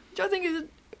 Right. which I think is.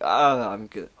 I'm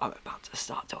about to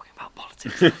start talking about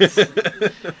politics,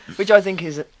 which I think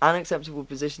is an unacceptable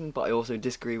position, but I also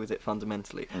disagree with it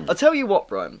fundamentally. I'll tell you what,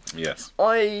 Brian. Yes.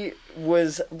 I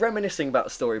was reminiscing about a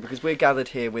story because we're gathered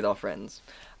here with our friends.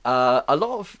 A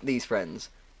lot of these friends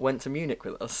went to Munich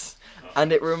with us,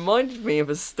 and it reminded me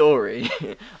of a story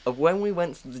of when we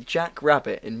went to the Jack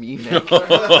Rabbit in Munich.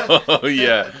 Oh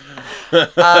yeah.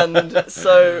 And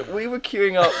so we were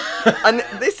queuing up, and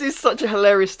this is such a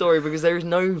hilarious story because there is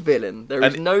no villain. There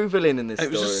is And no villain in this It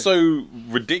story. was just so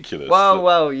ridiculous.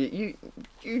 Well, you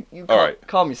All right.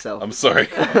 calm yourself. I'm sorry.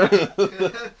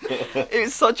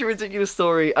 It's such a ridiculous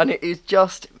story, and it is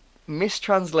just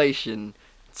mistranslation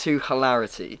to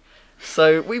hilarity.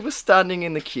 So we were standing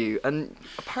in the queue, and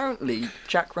apparently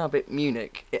Jack Rabbit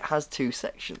Munich, it has two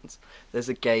sections. There's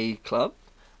a gay club,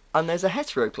 and there's a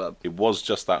hetero club. It was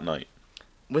just that night.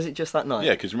 Was it just that night?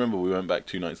 Yeah, because remember we went back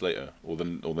 2 nights later, or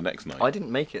the next night. I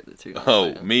didn't make it the two nights Oh,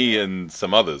 later. me and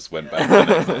some others went back the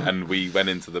next night, and we went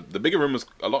into the bigger room was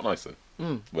a lot nicer,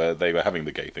 where they were having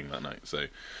the gay thing that night. So,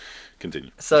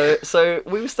 continue. So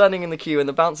we were standing in the queue, and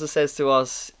the bouncer says to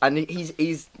us, and he's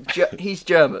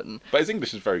German, But his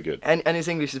English is very good. and his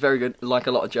English is very good, like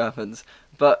a lot of Germans.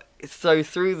 But so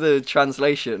through the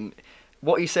translation,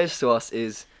 what he says to us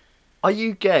is, "Are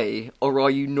you gay or are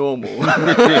you normal?"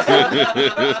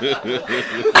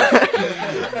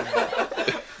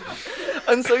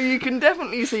 And so you can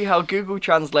definitely see how Google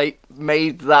Translate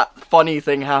made that funny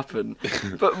thing happen.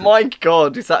 But my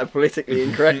God, is that a politically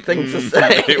incorrect thing to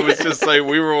say? It was just so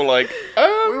we were all like, We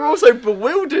were also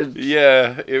bewildered.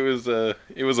 yeah, it was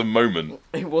a moment.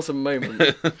 It was a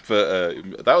moment.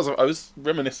 But I was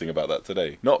reminiscing about that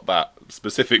today. Not that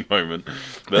specific moment,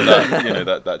 but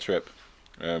that that trip.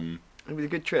 It was a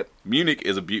good trip. Munich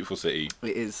is a beautiful city,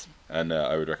 It is. and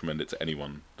I would recommend it to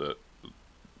anyone that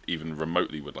even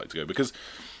remotely would like to go, because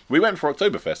we went for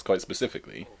Oktoberfest quite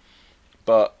specifically,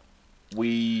 but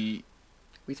we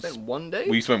spent one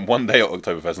day. spent one day at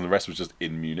Oktoberfest and the rest was just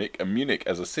in Munich, and Munich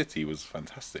as a city was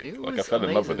fantastic. It I was fell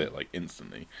in love with amazing. it like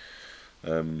instantly.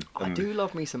 I do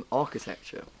love me some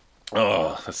architecture.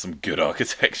 Oh, there's some good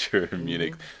architecture in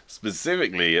Munich,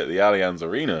 specifically at the Allianz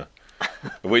Arena,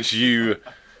 which you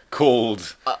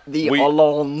called The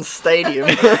Allianz Stadium.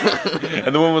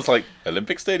 and the one was like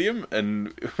Olympic Stadium,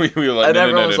 and we were like, And no,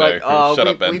 everyone was like, "Oh, shut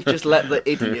up, Ben." we've just let the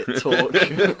idiot talk."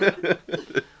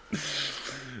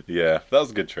 Yeah, that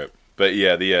was a good trip. But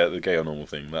yeah, the gay or normal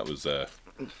thing, that was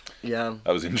Yeah.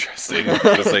 interesting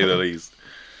to say the least.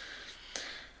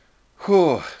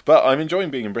 Whew. But I'm enjoying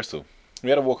being in Bristol. We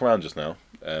had a walk around just now.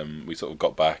 We sort of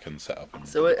got back and set up. And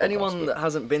So did the podcast, anyone but that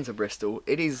hasn't been to Bristol,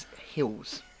 it is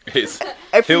hills. it's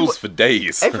Every- hills for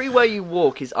days. Everywhere you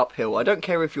walk is uphill. I don't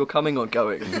care if you're coming or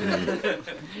going.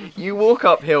 You walk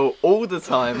uphill all the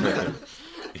time.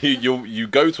 You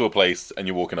go to a place and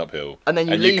you're walking uphill, And then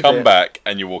you you leave come it. back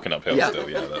and you're walking uphill Yeah. still.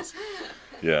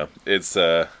 Yeah,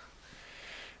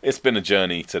 it's been a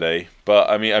journey today, but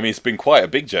I mean it's been quite a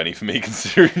big journey for me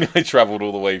considering I travelled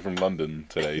all the way from London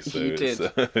today. So You did.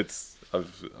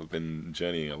 I've been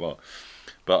journeying a lot,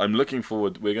 but I'm looking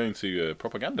forward. We're going to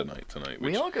Propaganda Night tonight,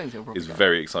 which We are going to a is propaganda.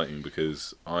 very exciting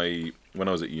because when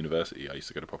I was at university, I used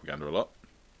to go to Propaganda a lot.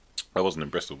 I wasn't in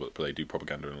Bristol, but they do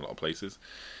propaganda in a lot of places.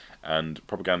 And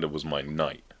Propaganda was my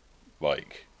night.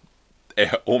 Like,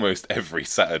 almost every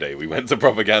Saturday we went to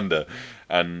Propaganda.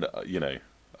 And, I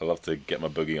love to get my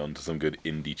boogie on to some good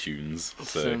indie tunes.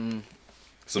 So,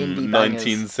 some indie bangers.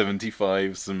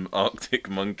 1975, some Arctic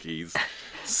Monkeys,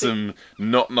 some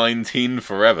Not 19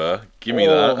 Forever. Give me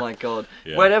Oh that. my God.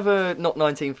 Yeah. Whenever Not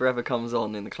 19 Forever comes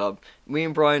on in the club, me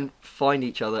and Brian find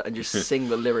each other and just sing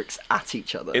the lyrics at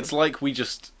each other. It's like we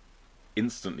just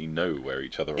instantly know where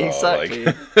each other Exactly.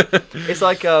 are. Like, It's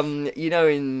like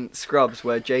in Scrubs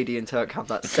where JD and Turk have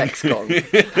that sex gong,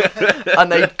 and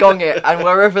they gong it, and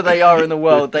wherever they are in the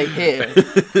world, they hear.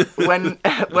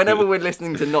 Whenever we're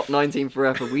listening to Not 19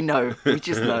 Forever, we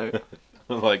just know.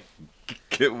 I'm like,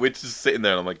 we're just sitting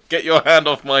there, and I'm like, get your hand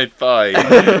off my thigh,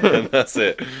 and that's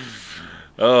it.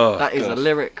 Oh, That is a gosh.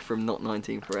 lyric from Not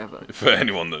 19 Forever. For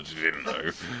anyone that didn't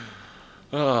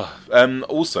know.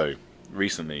 Also,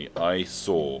 recently, I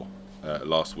saw,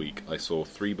 last week, I saw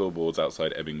 3 billboards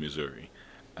outside Ebbing, Missouri,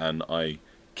 and I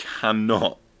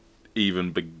cannot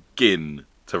even begin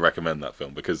to recommend that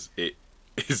film because it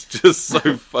is just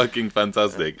so fucking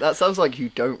fantastic. That sounds like you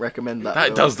don't recommend that That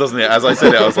film. does, doesn't it? As I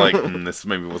said it, I was like, this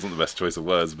maybe wasn't the best choice of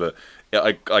words, but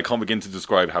I can't begin to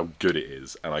describe how good it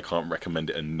is, and I can't recommend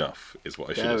it enough, is what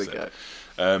I should There have we said.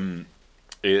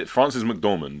 go. Frances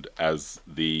McDormand as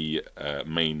the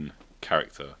main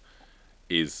character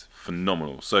is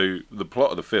phenomenal. So the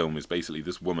plot of the film is basically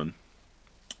this woman,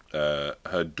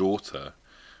 her daughter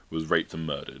was raped and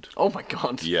murdered. Oh my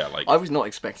god. Yeah, like I was not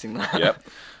expecting that. yep,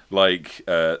 like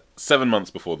 7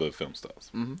 months before the film starts,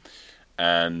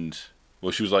 and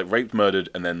well, she was like raped, murdered,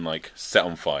 and then like set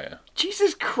on fire.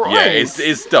 Jesus Christ. Yeah,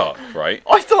 it's dark, right?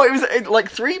 I thought it was like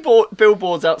 3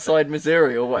 billboards outside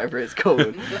Missouri or whatever it's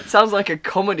called. Sounds like a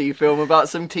comedy film about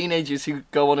some teenagers who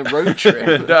go on a road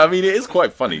trip. No, I mean, it is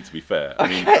quite funny, to be fair. I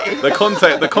mean,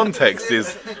 the context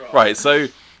is right. So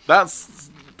that's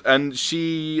and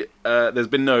she. There's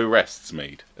been no arrests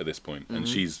made at this point, and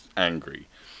she's angry.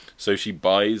 So she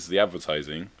buys the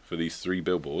advertising for these 3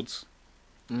 billboards,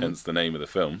 hence the name of the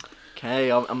film.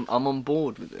 Okay, I'm on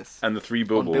board with this. And the 3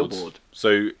 billboards. billboard.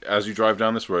 So as you drive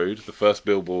down this road, the first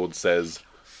billboard says.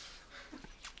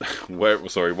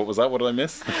 Sorry, what was that? What did I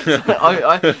miss?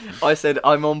 I said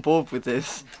I'm on board with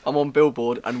this. I'm on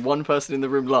billboard, and one person in the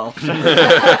room laughed.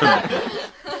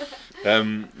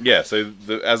 Yeah, so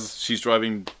as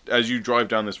you drive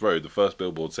down this road, the first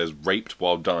billboard says "raped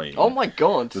while dying." Oh my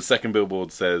god! The second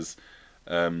billboard says,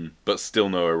 "but still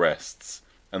no arrests,"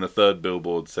 and the third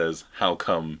billboard says, "How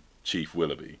come, Chief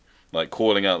Willoughby?" Like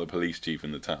calling out the police chief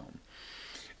in the town.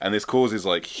 And this causes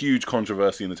like huge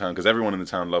controversy in the town because everyone in the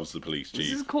town loves the police chief.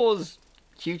 This has caused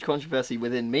huge controversy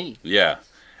within me. Yeah,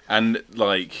 and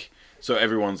like so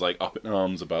everyone's like up in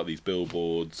arms about these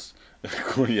billboards.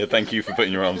 Yeah, thank you for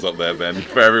putting your arms up there, Ben.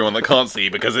 For everyone that can't see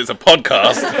because it's a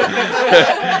podcast.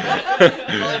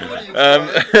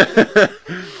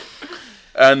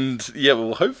 And yeah,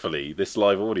 well, hopefully this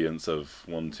live audience of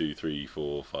 1, 2, 3,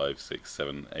 4, 5, 6,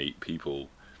 7, 8 people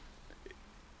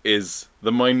is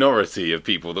the minority of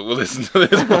people that will listen to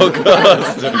this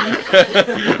podcast.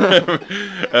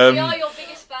 We are your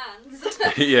biggest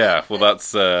fans. Yeah, well,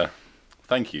 that's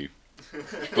thank you,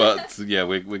 but yeah,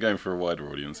 we're going for a wider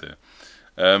audience here.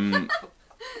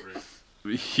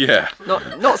 Yeah,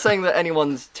 Not saying that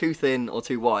anyone's too thin or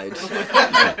too wide.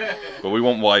 but we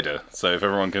want wider. So if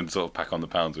everyone can sort of pack on the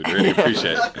pounds, we'd really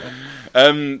appreciate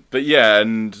it. But yeah,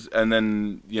 and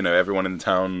then everyone in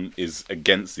town is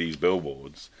against these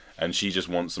billboards, and she just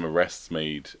wants some arrests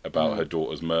made about her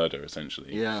daughter's murder,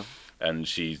 essentially. Yeah. And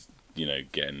she's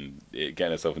getting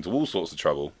herself into all sorts of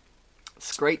trouble.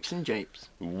 Scrapes and japes.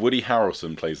 Woody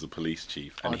Harrelson plays the police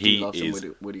chief, and I do he love some is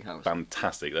Woody Harrelson.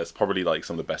 fantastic. That's probably like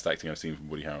some of the best acting I've seen from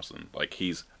Woody Harrelson. Like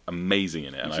he's amazing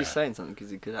in it. He's just saying something because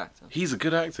he's a good actor. He's a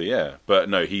good actor, yeah. But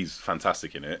no, he's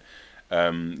fantastic in it.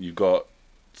 You've got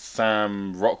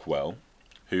Sam Rockwell,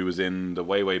 who was in The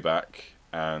Way, Way Back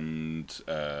and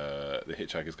The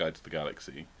Hitchhiker's Guide to the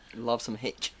Galaxy. Love some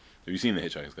Hitch. Have you seen The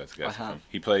Hitchhiker's Guide to the Galaxy? I have. Film?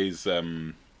 He plays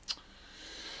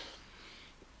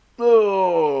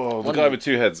the guy with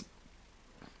 2 heads.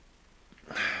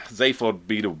 Zaphod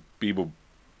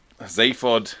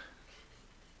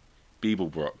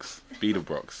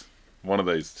Beeblebrox. One of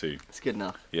those 2. It's good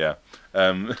enough. Yeah.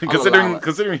 allow it.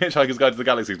 Considering Hitchhiker's Guide to the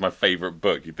Galaxy is my favourite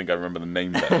book, you'd think I remember the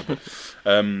name better.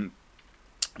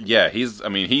 Yeah,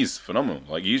 he's phenomenal.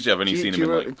 Like, usually I've only seen him in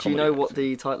like comedy. Do you know what acting.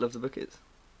 the title of the book is?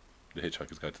 The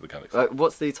Hitchhiker's Guide to the Galaxy?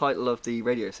 What's the title of the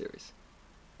radio series?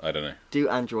 I don't know. Do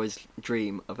androids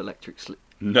dream of electric sleep?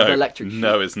 No, Electric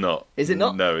no, Sheep. it's not. Is it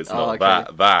not? No, it's Oh, not. okay.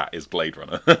 That is Blade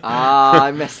Runner. Ah,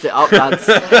 I messed it up, lads.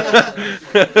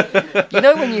 You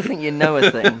know when you think you know a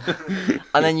thing,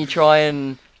 and then you try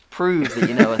and prove that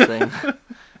you know a thing,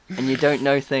 and you don't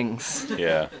know things.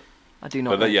 Yeah, I do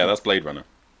not. but know yeah, things. that's Blade Runner.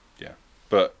 Yeah,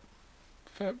 but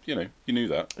you knew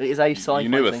that. It is a sci-fi You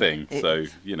knew a thing, so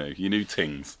you knew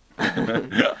tings.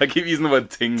 I keep using the word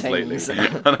tings lately, Tings.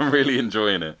 and I'm really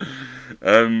enjoying it.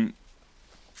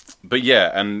 But yeah,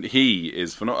 and he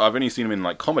is phenomenal. I've only seen him in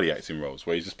like comedy acting roles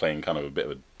where he's just playing kind of a bit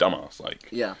of a dumbass, like.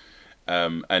 Yeah.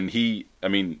 And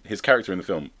his character in the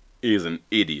film is an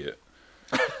idiot,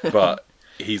 but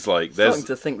he's like, Starting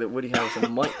to think that Woody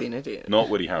Harrelson might be an idiot. not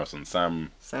Woody Harrelson,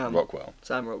 Sam Rockwell.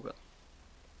 Sam Rockwell.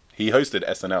 He hosted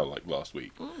SNL like last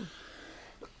week.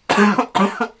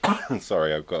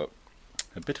 Sorry, I've got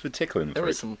a bit of a tickle in the There throat.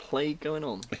 is some plague going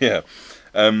on. Yeah,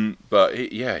 but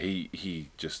he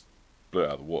just blew it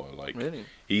out of the water. Like, Really?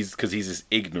 because he's this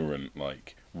ignorant,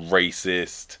 like,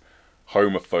 racist,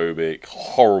 homophobic,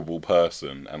 horrible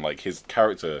person, and like his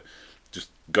character just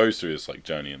goes through this like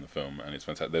journey in the film, and it's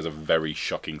fantastic. There's a very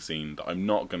shocking scene that I'm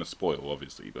not going to spoil,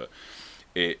 obviously, but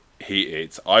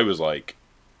I was like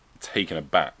taken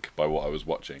aback by what I was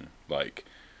watching, like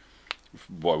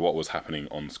by what was happening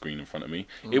on screen in front of me.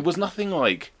 It was nothing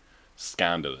like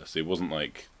scandalous. It wasn't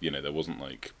like, there wasn't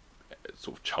like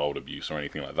sort of child abuse or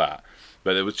anything like that.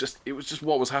 But it was just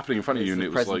what was happening in front of you, and it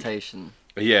was like presentation.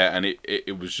 Yeah, and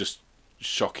it was just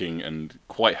shocking and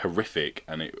quite horrific,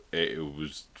 and it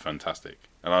was fantastic.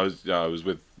 And I was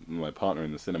with my partner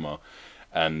in the cinema,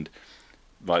 and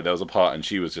like there was a part, and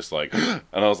she was just like, and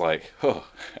I was like, oh,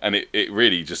 and it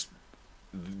really just.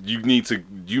 You need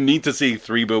to see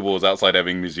Three Billboards Outside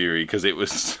Ebbing, Missouri, because it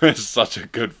was such a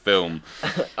good film.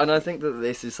 And I think that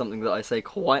this is something that I say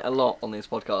quite a lot on this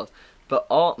podcast. But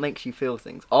art makes you feel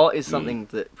things. Art is something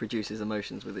that produces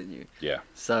emotions within you. Yeah.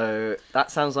 So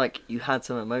that sounds like you had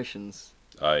some emotions.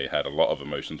 I had a lot of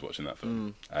emotions watching that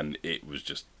film, and it was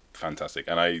just fantastic.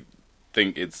 And I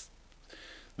think it's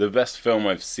the best film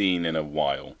I've seen in a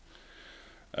while.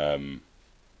 And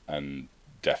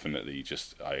definitely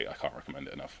just I can't recommend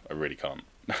it enough. I really can't.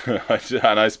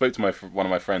 And I spoke to one of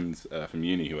my friends from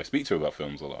uni who I speak to about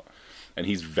films a lot, and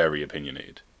he's very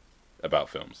opinionated about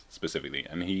films specifically,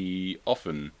 and he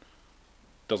often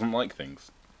doesn't like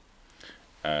things,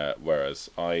 whereas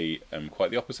I am quite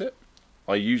the opposite.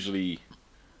 I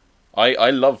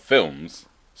love films,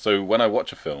 so when I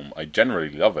watch a film I generally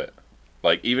love it.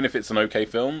 Like, even if it's an okay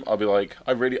film, I'll be like,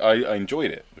 I enjoyed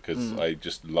it because I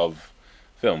just love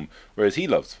film, whereas he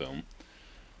loves film,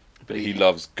 but he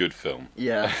loves good film.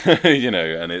 Yeah.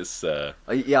 And it's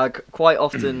quite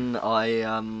often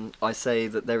I say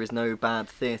that there is no bad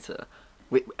theatre,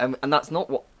 and that's not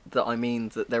what that I mean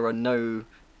that there are no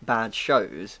bad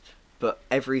shows, but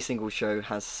every single show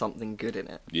has something good in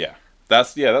it. Yeah.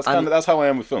 That's how I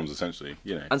am with films, essentially.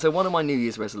 And so one of my New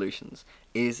Year's resolutions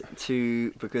is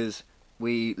because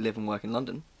we live and work in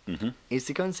London, is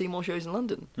to go and see more shows in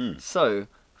London. So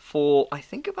for I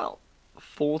think about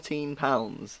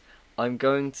 £14, I'm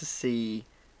going to see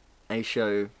a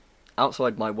show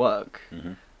outside my work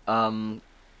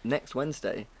next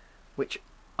Wednesday, which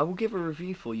I will give a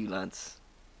review for you lads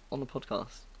on the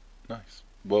podcast. Nice.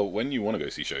 Well, when you want to go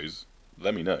see shows,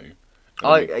 let me know.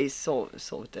 It's sort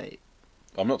of a date.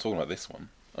 I'm not talking about this one.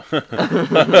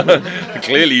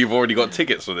 Clearly, you've already got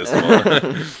tickets for this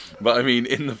one. But I mean,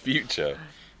 in the future,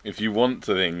 if you want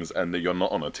to things and that you're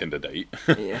not on a Tinder date.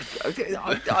 Yeah. I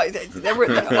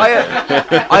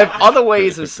have other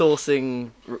ways of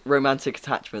sourcing romantic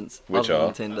attachments other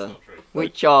than Tinder,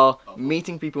 which are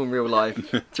meeting people in real life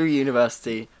through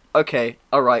university. Okay,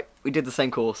 alright, we did the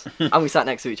same course, and we sat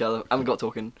next to each other, and we got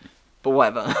talking, but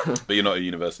whatever. But you're not at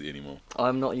university anymore.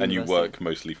 I'm not at university. And you work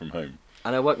mostly from home.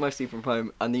 And I work mostly from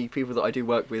home, and the people that I do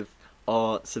work with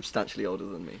are substantially older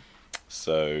than me.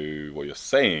 So, what you're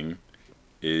saying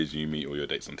is you meet all your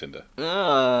dates on Tinder.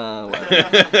 One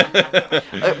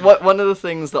of the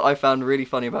things that I found really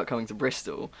funny about coming to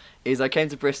Bristol is I came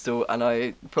to Bristol and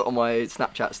I put on my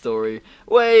Snapchat story,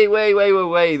 wait,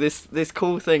 this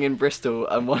cool thing in Bristol,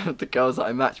 and one of the girls that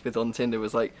I matched with on Tinder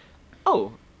was like,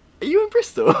 oh, are you in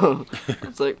Bristol? I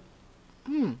was like,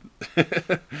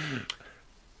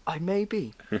 I may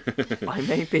be.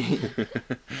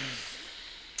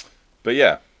 But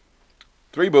yeah.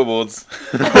 3 billboards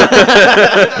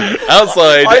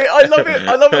outside. I love it.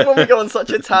 I love it when we go on such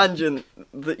a tangent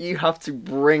that you have to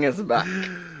bring us back.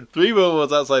 3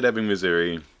 billboards outside Ebbing,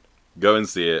 Missouri. Go and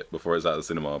see it before it's at the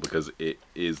cinema, because it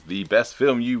is the best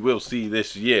film you will see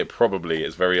this year. Probably.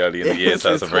 It's very early in the year,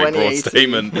 so that's a very broad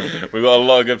statement. We've got a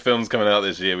lot of good films coming out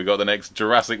this year. We've got the next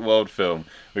Jurassic World film.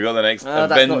 We've got the next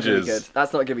Avengers.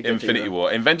 That's not going to be good. Infinity War.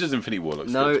 Avengers Infinity War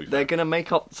looks good. No, they're going to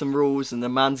make up some rules, and the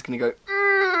man's going to go,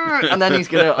 and then he's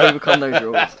going to overcome those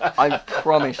rules. I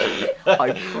promise you.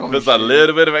 Puts that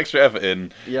little bit of extra effort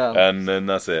in, and then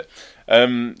that's it.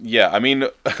 Yeah, I mean,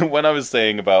 when I was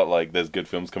saying about, like, there's good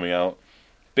films coming out,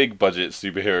 big budget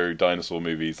superhero dinosaur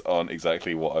movies aren't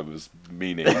exactly what I was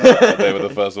meaning. They were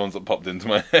the first ones that popped into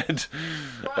my head.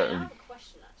 Right, I have a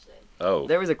question, actually. Oh.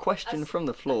 There is a question from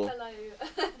the floor. A fellow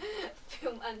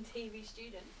film and TV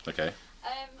student. Okay.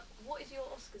 What is your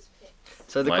Oscars pick?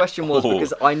 So the question was,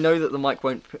 because I know that the mic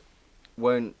won't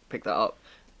pick that up.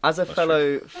 As a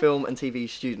fellow film and TV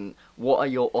student, what are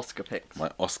your Oscar picks? My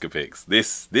Oscar picks.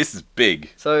 This is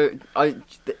big. So I'm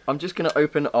just going to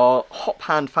open our Hop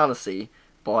Hand Fallacy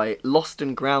by Lost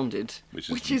and Grounded,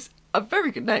 which is a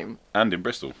very good name. And in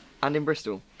Bristol. I'm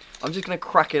just going to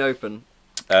crack it open.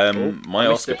 My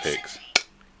Oscar picks.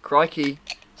 Crikey,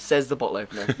 says the bottle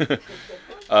opener.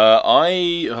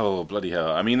 Oh bloody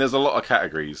hell! I mean, there's a lot of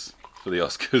categories for the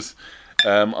Oscars.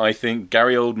 I think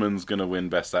Gary Oldman's gonna win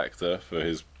Best Actor for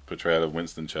his portrayal of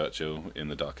Winston Churchill in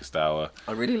The Darkest Hour.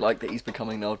 I really like that he's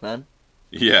becoming an old man.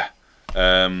 Yeah.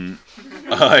 Oh,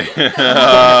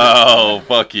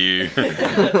 fuck you.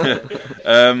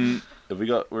 Have we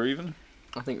got? We're even.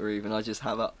 I think we're even. I just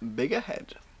have a bigger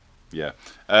head. Yeah.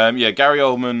 Yeah. Gary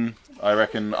Oldman. I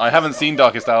reckon. I haven't seen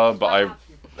Darkest Hour, but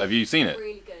have you seen it?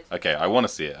 Really good. Okay, I want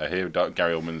to see it. I hear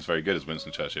Gary Oldman is very good as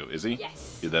Winston Churchill. Is he?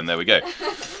 Yes. Yeah, then there we go.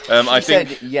 I I think.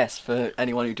 said yes for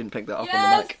anyone who didn't pick that up on the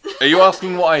Yes. mic. Are you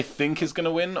asking what I think is going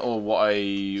to win or what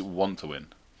I want to win?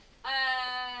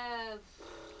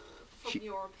 From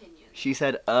your opinion. She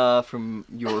said, from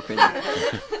your opinion.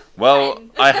 Well,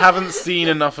 I haven't seen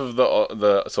enough of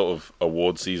the sort of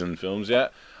award season films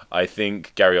yet. I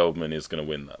think Gary Oldman is going to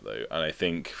win that though, and I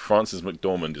think Frances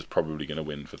McDormand is probably going to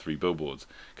win for Three Billboards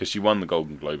because she won the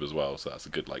Golden Globe as well, so that's a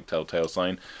good like telltale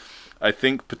sign. I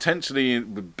think potentially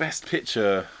the Best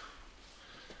Picture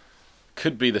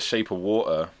could be The Shape of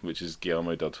Water, which is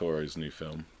Guillermo del Toro's new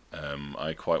film.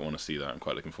 I quite want to see that. I'm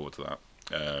quite looking forward to that.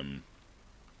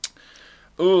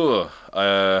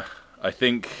 I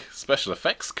think special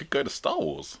effects could go to Star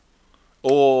Wars.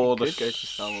 Or It The could go to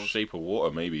Star Wars. Shape of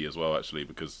Water maybe as well, actually,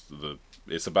 because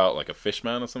it's about like a fish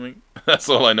man or something. That's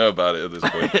all I know about it at this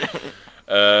point.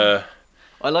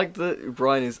 I like that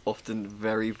Brian is often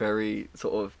very, very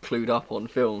sort of clued up on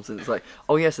films, and it's like,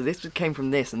 oh yeah, so this came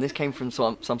from this, and this came from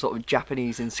some sort of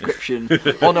Japanese inscription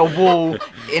on a wall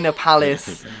in a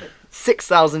palace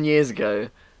 6,000 years ago.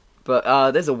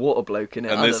 But there's a water bloke in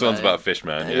it. And I this don't one's know. about a fish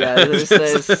man. Yeah,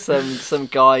 there's some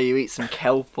guy who eats some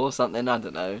kelp or something. I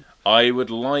don't know. I would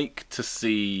like to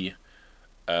see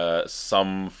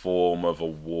some form of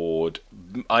award.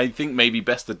 I think maybe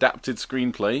Best Adapted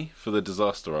Screenplay for The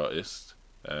Disaster Artist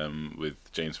with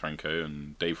James Franco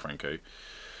and Dave Franco.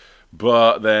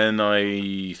 But then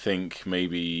I think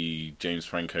maybe James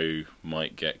Franco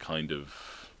might get kind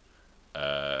of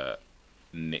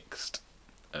nixed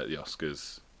at the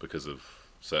Oscars because of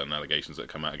certain allegations that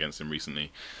come out against him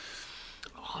recently.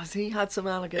 Oh, has he had some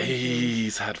allegations?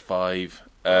 He's had 5.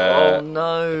 Oh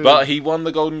no! But he won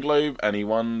the Golden Globe and he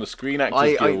won the Screen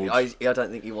Actors Guild. I don't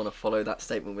think you want to follow that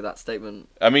statement with that statement.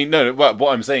 I mean, no.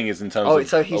 What I'm saying is in terms of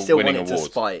so he still won winning it awards.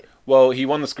 despite. Well, he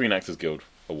won the Screen Actors Guild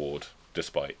award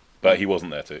despite, but he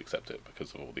wasn't there to accept it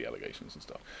because of all the allegations and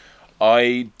stuff.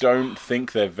 I don't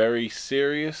think they're very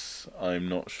serious. I'm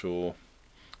not sure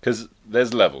because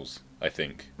there's levels. I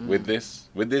think with this,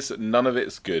 none of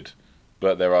it's good,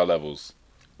 but there are levels.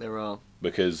 There are.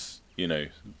 Because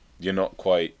you're not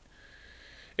quite.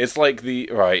 It's like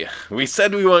right. We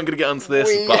said we weren't going to get onto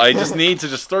this, but I just need to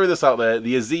just throw this out there.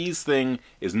 The Aziz thing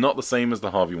is not the same as the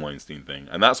Harvey Weinstein thing,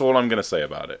 and that's all I'm going to say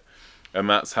about it. And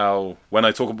that's how when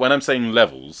I'm saying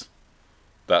levels,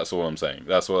 that's all I'm saying.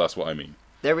 That's what I mean.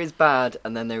 There is bad,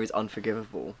 and then there is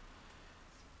unforgivable.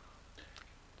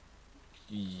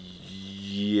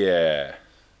 Yeah.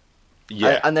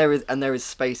 Yeah. And there is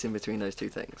space in between those two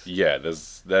things. Yeah,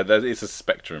 it's a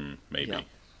spectrum maybe,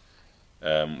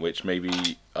 which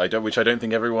I don't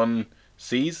think everyone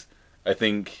sees. I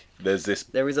think there's this.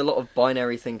 There is a lot of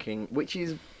binary thinking, which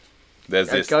is There's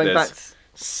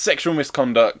sexual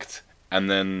misconduct, and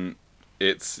then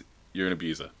you're an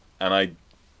abuser, and I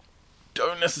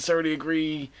don't necessarily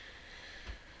agree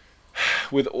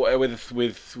with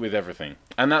everything.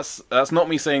 And that's not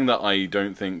me saying that I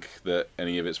don't think that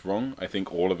any of it's wrong. I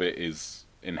think all of it is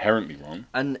inherently wrong.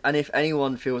 And if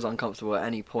anyone feels uncomfortable at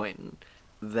any point,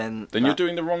 then you're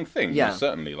doing the wrong thing. Yeah. Most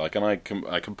certainly. And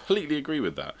I completely agree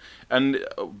with that. And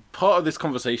part of this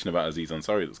conversation about Aziz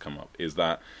Ansari that's come up is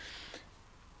that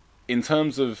in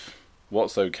terms of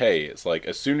what's okay, it's like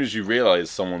as soon as you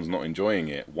realise someone's not enjoying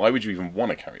it, why would you even want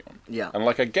to carry on? Yeah. And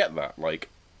I get that.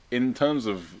 In terms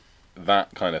of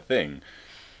that kind of thing,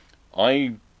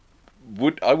 I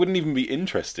wouldn't even be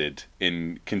interested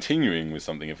in continuing with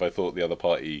something if I thought the other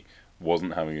party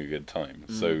wasn't having a good time.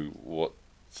 So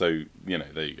there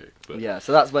you go. But, yeah,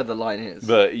 so that's where the line is.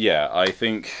 But yeah, I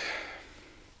think.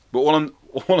 But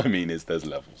all I mean is there's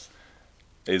levels.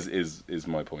 Is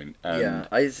my point. And yeah,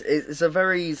 it's a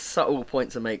very subtle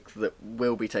point to make that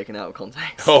will be taken out of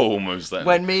context. Oh, almost then.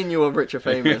 When me and you are rich or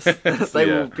famous, they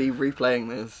will be replaying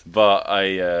this. But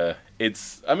I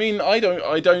don't. I mean,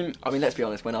 let's be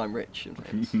honest. When I'm rich and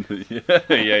famous,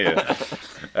 yeah.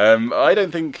 I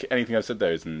don't think anything I've said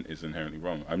there is inherently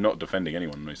wrong. I'm not defending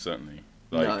anyone, most certainly.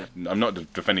 No. I'm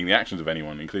not defending the actions of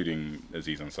anyone, including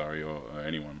Aziz Ansari or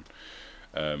anyone.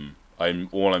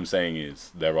 All I'm saying is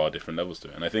there are different levels to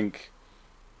it, and I think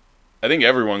I think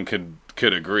everyone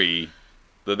could agree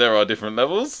that there are different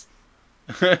levels.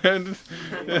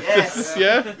 Yes.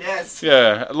 Yeah. Yes.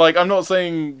 Yeah. Like, I'm not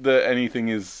saying that anything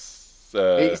is.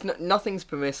 Nothing's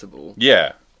permissible.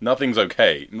 Yeah. Nothing's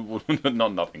okay.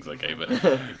 Not nothing's okay, but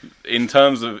in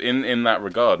terms of in that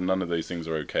regard, none of those things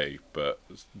are okay. But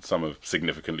some are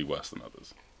significantly worse than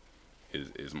others.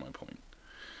 Is my point.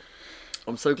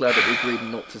 I'm so glad that we agreed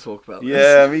not to talk about this.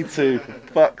 Yeah, me too.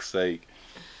 Fuck's sake.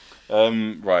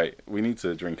 Right, we need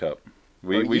to drink up.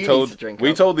 Well, We you told need to drink we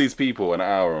up. told these people an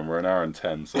hour, and we're an hour and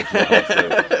 10. So it's not hard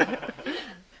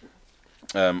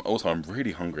to- also, I'm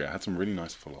really hungry. I had some really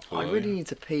nice falafel. I really need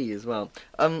to pee as well.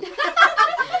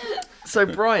 So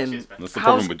Brian, That's the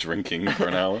problem with drinking for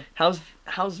an hour. how's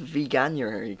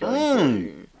Veganuary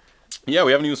going? Yeah,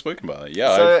 we haven't even spoken about it.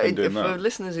 Yeah, So I've been doing for that.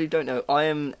 listeners who don't know, I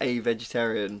am a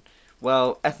vegetarian.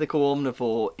 Well, ethical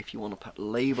omnivore, if you want to put a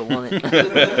label on it.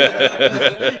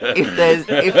 if there's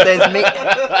meat,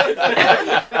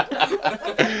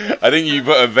 I think you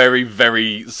put a very,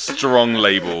 very strong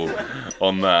label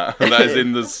on that. That is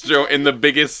in the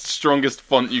biggest, strongest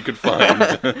font you could find.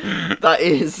 that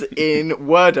is in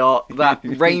word art, that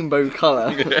rainbow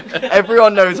colour.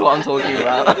 Everyone knows what I'm talking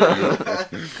about.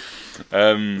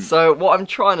 So what I'm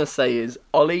trying to say is,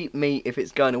 I'll eat meat if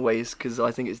it's going to waste, because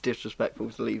I think it's disrespectful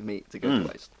to leave meat to go to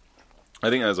waste. I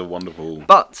think that's a wonderful.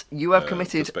 But you have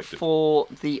committed perspective. for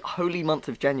the holy month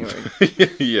of January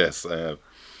Yes, I have.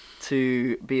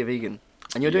 to be a vegan,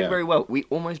 and you're doing Yeah. very well. We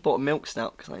almost bought a milk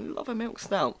stout because I love a milk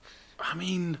stout. I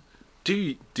mean,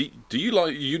 do you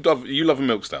love a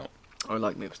milk stout? I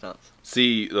like milk stouts.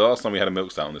 See, the last time we had a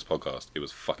milk stout on this podcast, it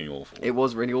was fucking awful. It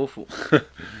was really awful.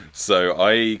 So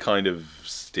I kind of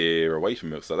steer away from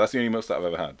milk stout. That's the only milk stout I've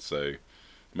ever had. So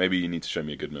maybe you need to show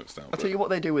me a good milk stout. I'll tell you what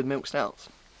they do with milk stouts.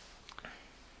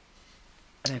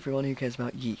 And everyone who cares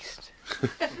about yeast,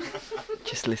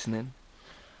 just listening.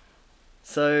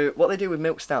 So what they do with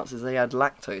milk stouts is they add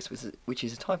lactose, which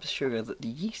is a type of sugar that the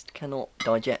yeast cannot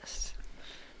digest.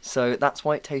 So that's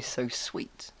why it tastes so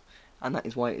sweet. And that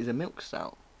is why it is a milk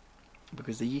stout.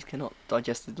 Because the yeast cannot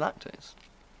digest the lactose.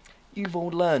 You've all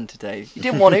learned today. You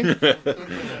didn't want to.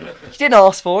 You didn't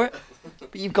ask for it.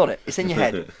 But you've got it. It's in your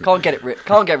head. Can't get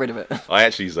rid of it. I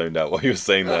actually zoned out while you were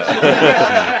saying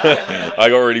that. I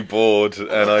got really bored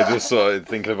and I just started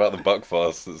thinking about the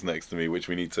Buckfast that's next to me, which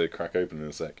we need to crack open in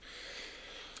a sec.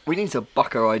 We need to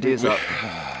buck our ideas up.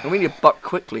 And we need to buck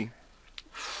quickly.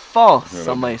 Fast,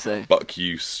 some may say. Buck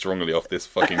you strongly off this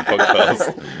fucking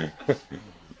podcast.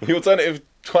 The Alternative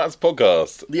Twats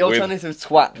podcast. The Alternative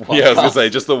Twat podcast. Yeah, I was going to say,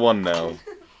 just the one now.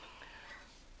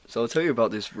 So I'll tell you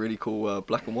about this really cool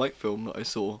black and white film that I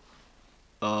saw.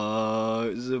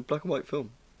 It was a black and white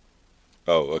film.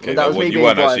 Oh, okay. That was me you being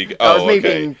weren't Brian. actually. That was me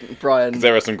okay. being Brian. 'Cause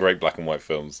there are some great black and white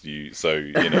films. So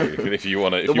you know, if you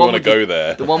want to, The one to with go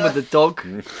there, The one with the dog.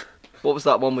 What was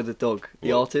that one with the dog? The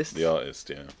Well, artist? The artist,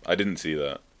 yeah. I didn't see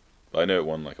that. I know it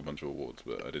won like a bunch of awards,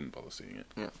 but I didn't bother seeing it.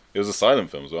 Yeah. It was a silent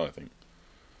film as well, I think.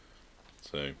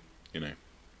 So, you know.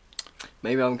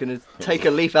 Maybe I'm going to take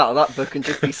a leaf out of that book and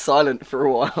just be silent for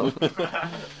a while.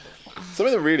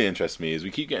 Something that really interests me is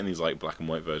we keep getting these like black and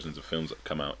white versions of films that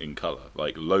come out in colour.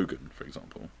 Like Logan, for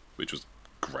example, which was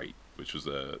great, which was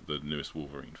the newest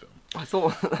Wolverine film. I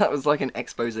thought that was like an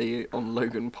expose on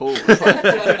Logan Paul.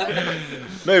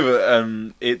 No,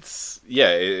 but it is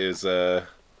the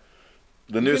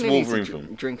newest Wolverine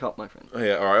film. Drink up, my friend. Oh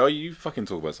yeah, alright, you fucking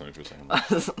talk about something for a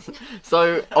second.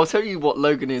 So, I'll tell you what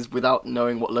Logan is without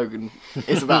knowing what Logan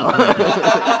is about.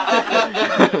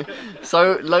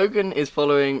 So, Logan is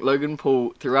following Logan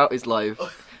Paul throughout his life,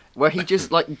 where he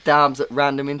just like dabs at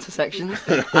random intersections,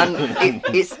 and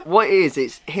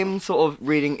it's him sort of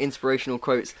reading inspirational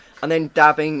quotes and then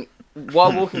dabbing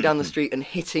while walking down the street and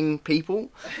hitting people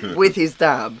with his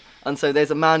dab. And so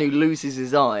there's a man who loses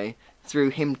his eye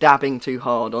through him dabbing too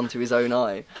hard onto his own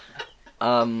eye.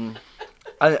 And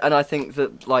I think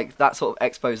that like that sort of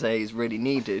expose is really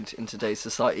needed in today's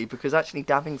society, because actually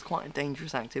dabbing's quite a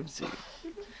dangerous activity.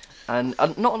 And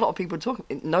not a lot of people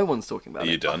no one's talking about Are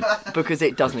you it. done? Because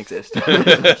it doesn't exist.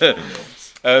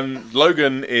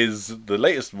 Logan is the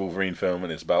latest Wolverine film,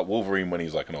 and it's about Wolverine when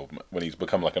he's like when he's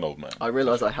become like an old man. I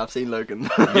realise I have seen Logan.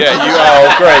 Yeah, you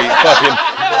are great.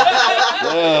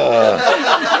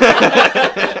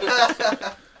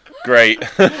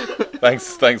 Fucking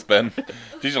thanks, Ben.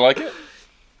 Did you like it?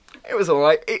 It was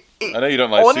alright. I know you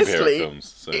don't like honestly, superhero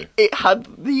films, so it had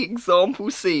the example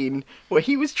scene where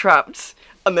he was trapped,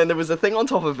 and then there was a thing on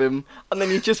top of him, and then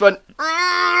he just went,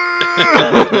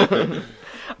 and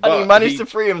he managed to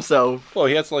free himself. Well,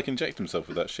 he had to like inject himself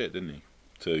with that shit, didn't he,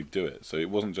 to do it? So it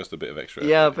wasn't just a bit of extra.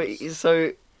 Yeah, effort, but it was-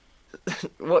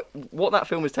 what that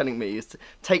film is telling me is to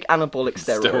take anabolic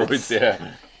steroids,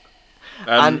 yeah.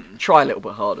 and try a little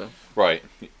bit harder. Right,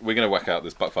 we're going to whack out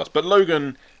this Buckfast. But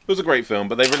Logan was a great film,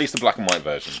 but they released a black and white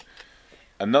version.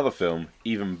 Another film,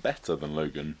 even better than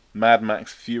Logan, Mad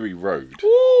Max Fury Road.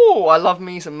 Ooh, I love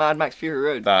me some Mad Max Fury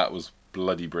Road. That was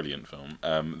bloody brilliant film.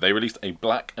 They released a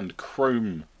black and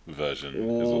chrome version,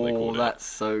 is what they called it. That's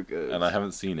so good. And I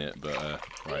haven't seen it, but I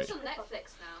think right. it's on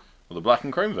Netflix now. Well, the black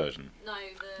and chrome version. No,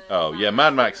 Oh yeah,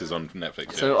 Mad Max is on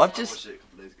Netflix. So Yeah.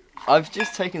 I've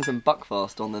just taken some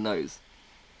Buckfast on the nose.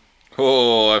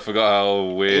 Oh, I forgot how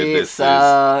weird It's this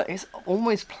is. it's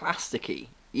almost plasticky.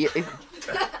 Yeah,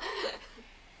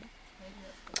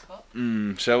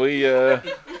 Shall we?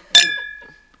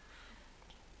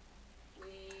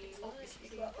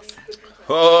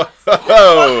 Oh,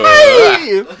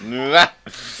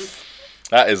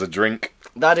 that is a drink.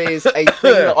 that is a thing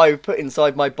that I put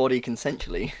inside my body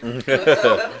consensually,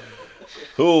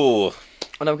 Ooh,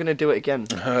 and I'm gonna do it again.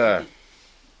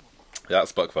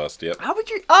 that's Buckfast. Yep.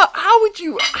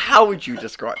 How would you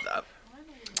describe that?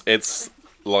 It's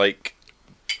like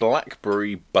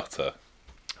blackberry butter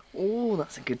Oh,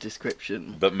 that's a good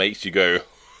description. that makes you go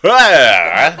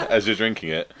 "Ah," as you're drinking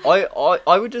it.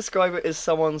 I would describe it as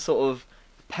someone sort of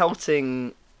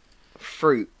pelting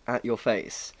fruit at your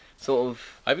face, sort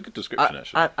of I have a good description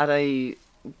actually.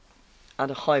 at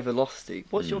a high velocity.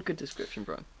 What's your good description,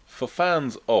 Brian? For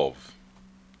fans of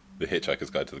The Hitchhiker's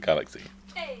Guide to the Galaxy,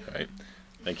 Hey. right?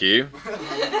 Thank you.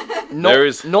 Not, There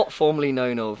is- not formerly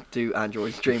known of Do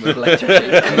Androids Dream of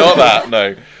Electricity? Not that,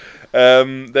 no.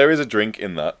 There is a drink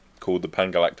in that called the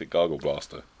Pangalactic Gargle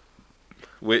Blaster,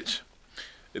 which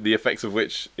the effects of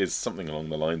which is something along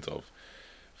the lines of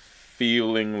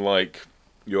feeling like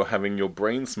you're having your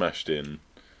brain smashed in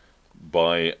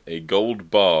by a gold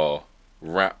bar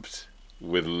wrapped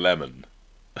with lemon.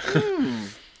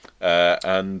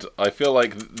 And I feel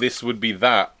like this would be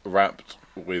that wrapped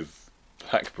with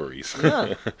blackberries.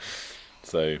 Yeah.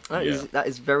 So yeah. That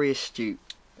is very astute.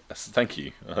 Thank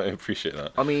you. I appreciate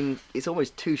that. I mean, it's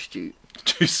almost too astute.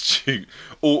 Just shoot.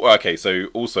 Oh, okay, so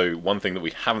also one thing that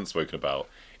we haven't spoken about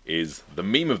is the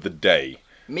meme of the day.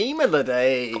 Meme of the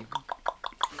day.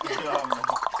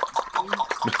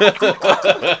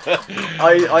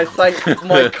 I thank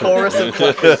my chorus of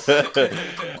clappers.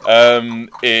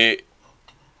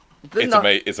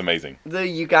 It's amazing. The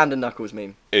Uganda Knuckles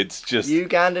meme. It's just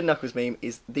Uganda Knuckles meme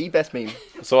is the best meme.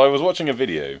 so I was watching a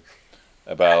video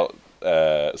about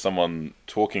someone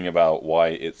talking about why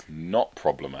it's not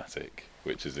problematic,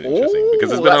 which is interesting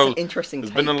because Ooh, there's that's been an interesting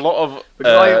there's been a take. lot of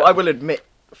Because I will admit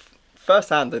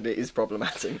firsthand that it is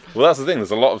problematic. well, that's the thing.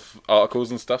 There's a lot of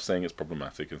articles and stuff saying it's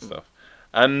problematic and stuff,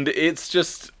 and it's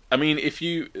just. I mean,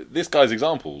 this guy's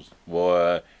examples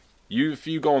were if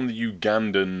you go on the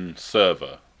Ugandan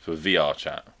server for VR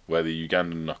chat, where the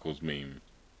Ugandan Knuckles meme,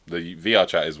 the VR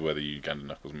chat is where the Ugandan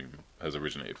Knuckles meme has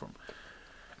originated from,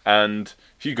 and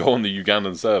if you go on the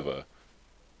Ugandan server,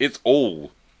 it's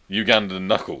all Ugandan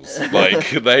Knuckles.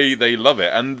 Like they love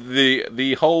it, and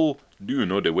the whole "Do you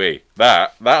know the way"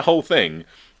 that whole thing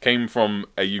came from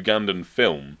a Ugandan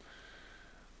film.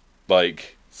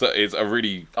 Like, so it's a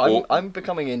really I'm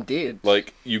becoming endeared.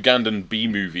 like Ugandan B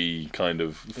movie kind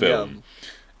of film,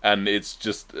 and it's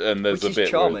just there's Which a bit is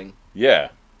charming.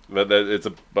 but it's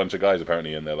a bunch of guys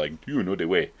apparently, and they're like, "Do you know the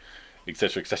way,"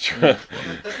 etc. etc.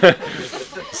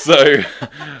 So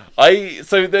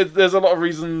there's a lot of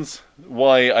reasons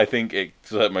why I think it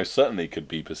most certainly could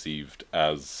be perceived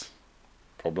as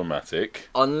problematic.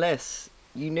 Unless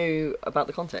you knew about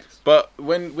the context. But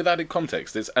with added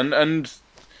context, it's and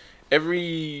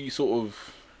every sort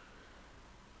of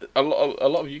a lot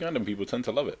of Ugandan people tend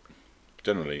to love it.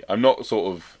 Generally, I'm not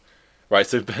sort of right.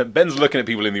 So Ben's looking at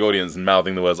people in the audience and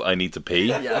mouthing the words "I need to pee."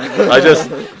 Yeah.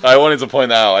 I wanted to point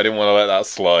that out. I didn't want to let that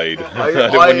slide. I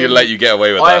didn't want you to let you get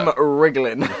away with I'm that.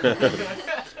 wriggling.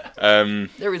 Um,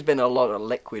 There has been a lot of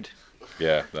liquid.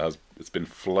 yeah, it's been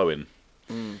flowing.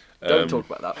 Don't talk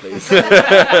about that, please.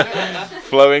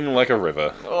 Flowing like a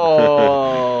river.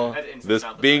 Oh. This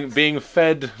being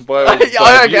fed by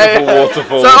Yeah, a beautiful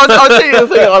waterfall. So I'll tell you the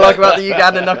thing I like about the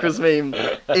Uganda Knuckles meme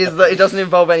is that it doesn't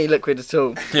involve any liquid at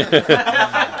all.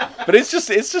 But it's just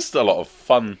a lot of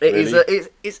fun. It really.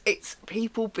 is it's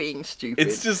people being stupid.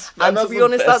 It's just and to that's be the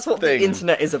honest, best that's what thing. the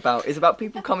internet is about. It's about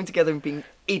people coming together and being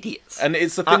idiots. And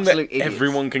it's the thing Absolute that idiots.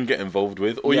 everyone can get involved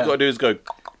with. All you Yeah. got to do is go. Is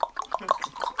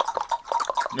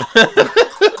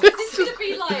this going to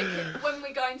be like when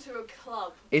we're going to a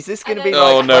club? Is this going to And be then-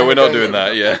 like... Oh no, we're not Hunger doing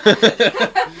that. Games?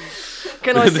 Yeah.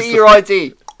 Can I see your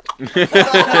ID? Like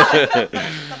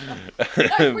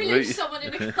if we lose someone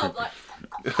in a club, like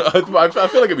I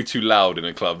feel like it'd be too loud in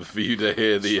a club for you to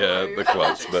hear the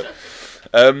clubs,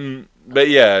 but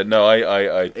yeah, no,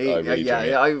 I really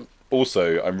enjoy it.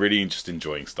 Also, I'm really just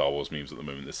enjoying Star Wars memes at the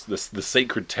moment. The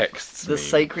sacred texts. The meme.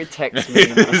 sacred text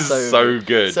meme is so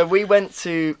good. So we went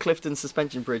to Clifton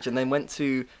Suspension Bridge and then went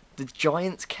to the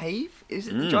Giant's Cave. Is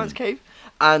it the Giant's Cave?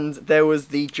 And there was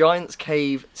the Giant's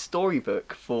Cave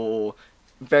storybook for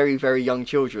very, very young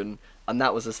children, and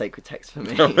that was a sacred text for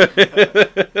me.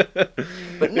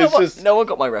 But no one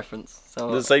got my reference. So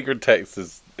the sacred text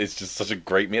is just such a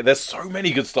great meme. There's so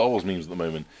many good Star Wars memes at the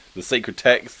moment. The sacred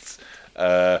texts.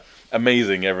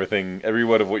 Amazing, everything, every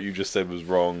word of what you just said was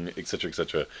wrong, etc.,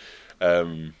 etc.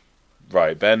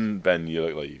 Right, Ben, you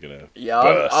look like you're gonna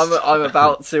burst. I'm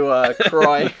about to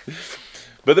cry.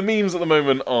 But the memes at the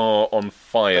moment are on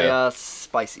fire. They are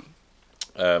spicy.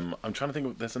 I'm trying to think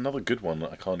of. There's another good one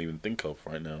that I can't even think of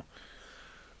right now.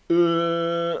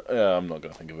 Yeah, I'm not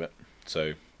gonna think of it.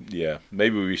 So yeah,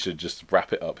 maybe we should just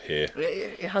wrap it up here.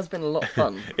 It has been a lot of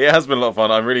fun. It has been a lot of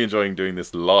fun. I'm really enjoying doing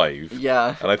this live.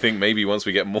 Yeah. And I think maybe once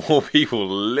we get more people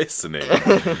listening,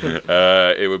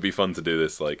 it would be fun to do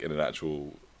this like in an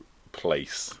actual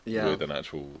place with an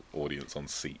actual audience on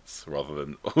seats rather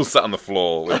than all sat on the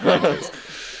floor with blankets.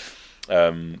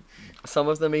 Some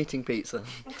of them eating pizza.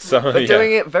 But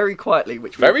doing it very quietly,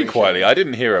 which we very appreciate. quietly. I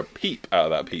didn't hear a peep out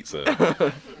of that pizza.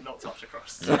 Not touch the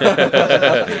crust.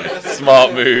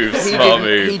 Smart move.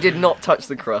 He did not touch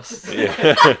the crust.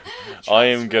 Yeah. I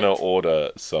am gonna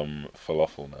order some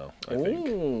falafel now. I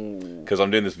think because I'm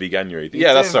doing this veganuary.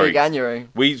 Yeah, that's sorry. Veganuary.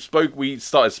 We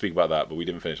started to speak about that, but we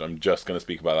didn't finish. I'm just gonna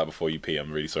speak about that before you pee.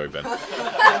 I'm really sorry, Ben.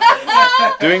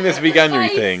 Doing this veganuary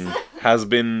thing has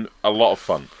been a lot of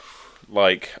fun.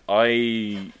 Like,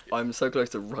 I'm so close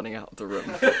to running out of the room.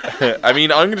 I mean,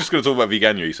 I'm just going to talk about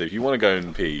veganuary, so if you want to go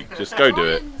and pee, just go do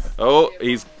it. Oh,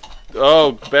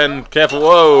 Ben, careful.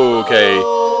 Whoa, okay.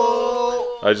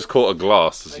 I just caught a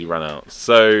glass as he ran out.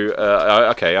 So,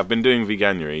 okay, I've been doing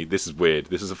veganuary. This is weird.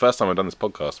 This is the first time I've done this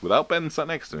podcast without Ben sat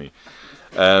next to me.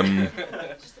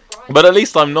 But at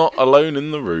least I'm not alone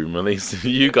in the room. At least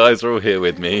you guys are all here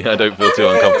with me. I don't feel too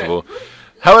uncomfortable.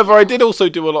 However, I did also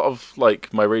do a lot of,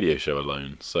 like, my radio show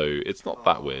alone, so it's not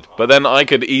that weird. But then I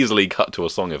could easily cut to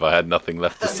a song if I had nothing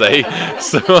left to say,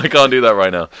 so I can't do that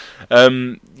right now.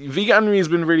 Veganuary has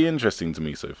been really interesting to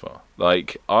me so far.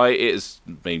 Like, it has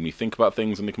made me think about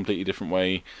things in a completely different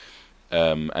way,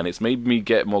 and it's made me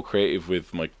get more creative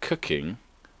with my cooking.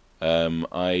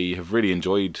 I have really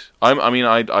enjoyed... I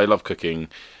love cooking.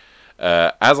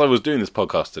 As I was doing this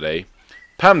podcast today,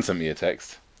 Pam sent me a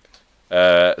text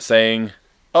saying...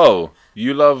 Oh,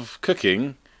 you love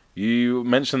cooking? You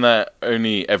mention that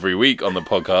only every week on the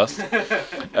podcast.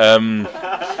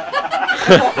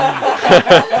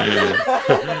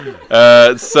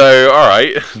 So,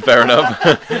 alright, fair enough.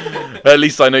 At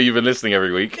least I know you've been listening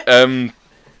every week.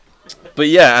 But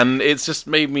yeah, and it's just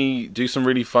made me do some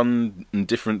really fun and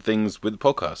different things with the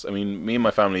podcast. I mean, me and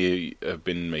my family have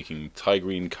been making Thai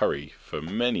green curry for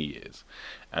many years.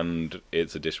 And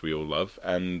it's a dish we all love,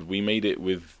 and we made it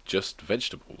with just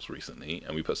vegetables recently,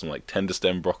 and we put some like tender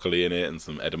stem broccoli in it, and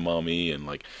some edamame, and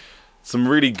like some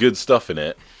really good stuff in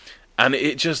it, and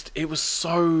it was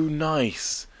so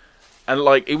nice, and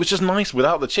like it was just nice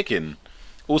without the chicken.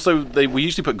 Also, we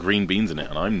usually put green beans in it,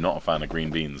 and I'm not a fan of green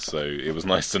beans, so it was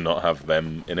nice to not have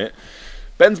them in it.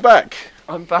 Ben's back.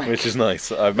 I'm back. Which is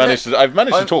nice. I've managed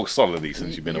to talk solidly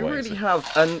since you've been away. You really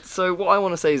have. And so what I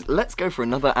want to say is, let's go for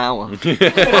another hour. Now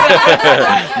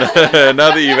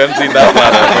that you've emptied that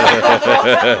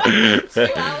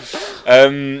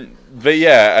bladder. But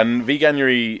yeah, and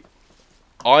veganuary,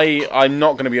 I'm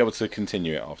not going to be able to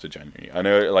continue it after January. I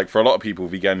know, like, for a lot of people,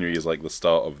 veganuary is like the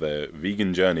start of their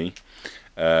vegan journey,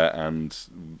 and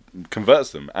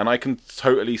converts them. And I can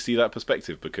totally see that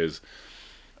perspective, because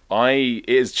it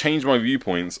has changed my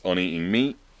viewpoints on eating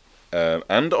meat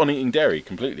and on eating dairy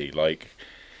completely. Like,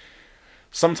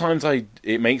 sometimes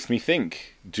it makes me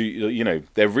think,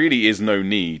 there really is no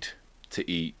need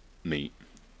to eat meat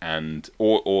and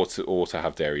or to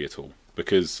have dairy at all,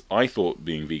 because I thought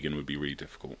being vegan would be really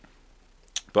difficult.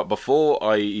 But before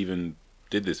I even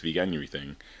did this veganuary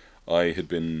thing, I had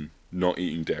been not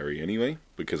eating dairy anyway,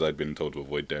 because I'd been told to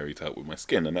avoid dairy to help with my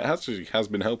skin, and it has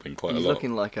been helping quite a lot. He's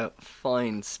looking like a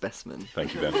fine specimen.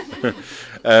 Thank you,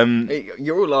 Ben. Hey,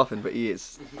 you're all laughing, but he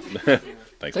is.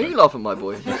 Thanks, Don't Ben. you laugh at my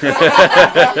boy.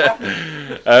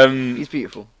 He's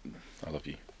beautiful. I love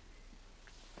you.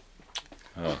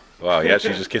 Oh, wow, he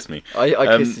actually just kissed me.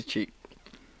 I kissed his cheek.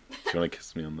 Do you want to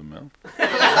kiss me on the mouth?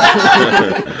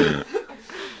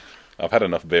 I've had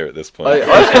enough beer at this point.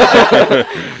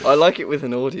 I like it with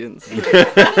an audience.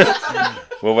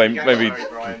 Well, maybe Sorry,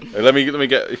 Brian. let me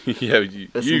get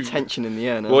There's you. some tension in the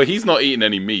air now. Well, he's not eating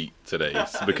any meat today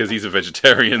because he's a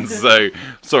vegetarian. So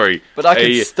sorry, but I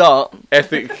could start.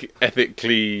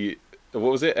 Ethically.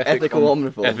 What was it? Ethical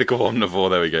omnivore. Ethical omnivore.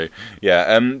 There we go.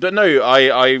 Yeah. But no,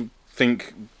 I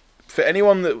think for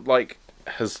anyone that like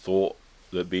has thought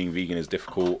that being vegan is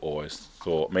difficult, or has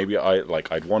thought maybe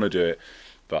I'd want to do it,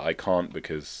 but I can't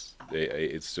because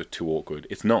it's just too awkward.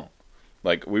 It's not.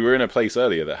 Like, we were in a place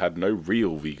earlier that had no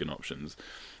real vegan options,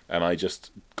 and I just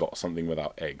got something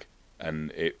without egg, and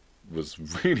it was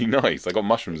really nice. I got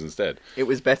mushrooms instead. It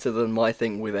was better than my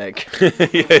thing with egg.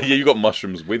 yeah, you got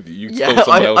mushrooms with you. Yeah,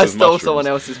 I stole someone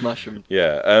else's mushroom.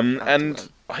 Yeah, and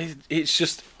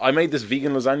I made this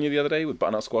vegan lasagna the other day with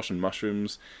butternut squash and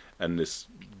mushrooms, and this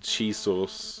cheese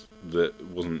sauce that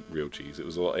wasn't real cheese.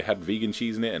 It had vegan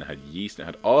cheese in it, and it had yeast, and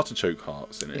it had artichoke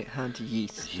hearts in it. It had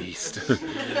yeast.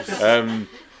 And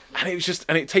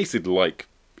it tasted like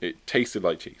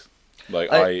cheese.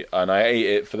 Like I ate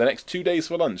it for the next 2 days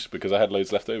for lunch because I had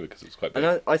loads left over because it was quite big.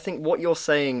 And I think what you're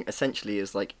saying essentially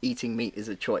is like eating meat is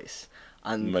a choice,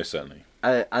 and most certainly.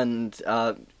 And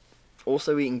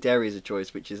also eating dairy is a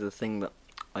choice, which is a thing that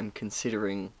I'm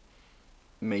considering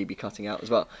maybe cutting out as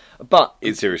well. But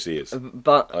it seriously is.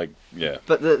 But yeah.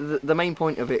 But the main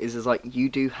point of it is like you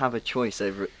do have a choice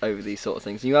over these sort of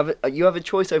things. You have a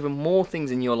choice over more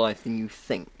things in your life than you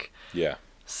think. Yeah.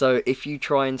 So if you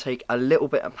try and take a little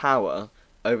bit of power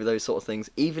over those sort of things,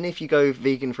 even if you go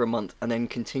vegan for a month and then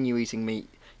continue eating meat,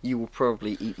 you will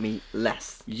probably eat meat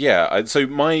less. Yeah. So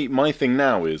my thing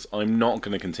now is I'm not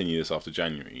going to continue this after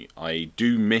January. I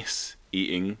do miss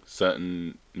eating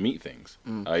certain meat things.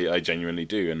 I genuinely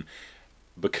do, and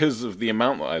because of the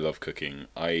amount that I love cooking,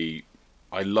 I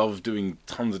love doing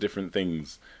tons of different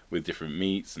things with different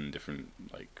meats and different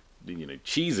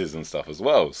cheeses and stuff as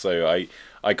well. So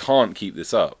I can't keep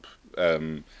this up,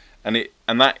 and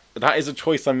that is a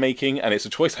choice I'm making, and it's a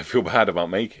choice I feel bad about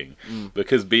making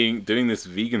because doing this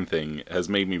vegan thing has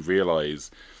made me realize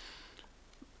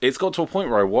it's got to a point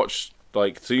where I watch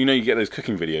you get those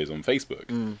cooking videos on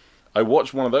Facebook. I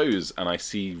watch one of those and I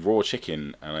see raw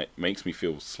chicken and it makes me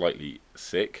feel slightly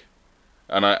sick,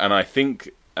 and I think,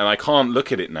 and I can't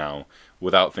look at it now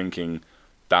without thinking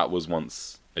that was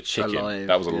once a chicken,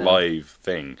 that was a live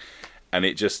thing, and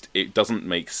it doesn't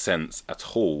make sense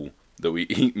at all that we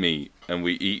eat meat and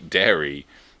we eat dairy.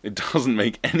 It doesn't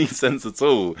make any sense at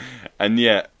all, and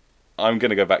yet I'm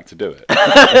gonna go back to do it,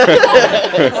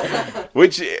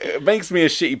 which makes me a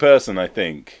shitty person, I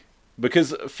think.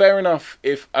 Because fair enough,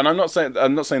 and I'm not saying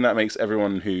that makes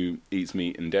everyone who eats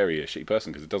meat and dairy a shitty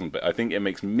person, because it doesn't. But I think it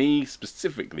makes me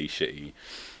specifically shitty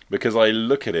because I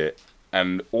look at it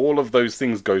and all of those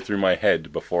things go through my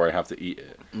head before I have to eat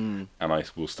it, and I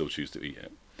will still choose to eat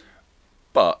it.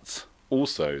 But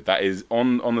also, that is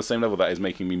on the same level, that is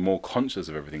making me more conscious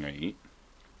of everything I eat,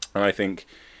 and I think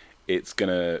it's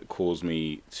gonna cause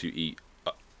me to eat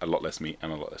a lot less meat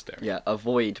and a lot less dairy. Yeah,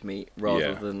 avoid meat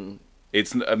rather than.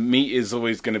 Meat is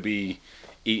always going to be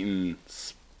eaten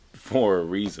for a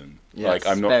reason. Yeah,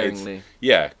 sparingly.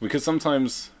 Because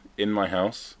sometimes in my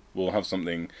house we'll have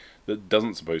something that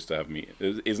isn't supposed to have meat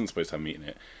in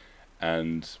it,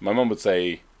 and my mum would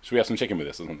say, "Should we have some chicken with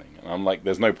this or something?" And I'm like,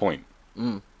 "There's no point.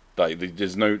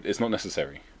 It's not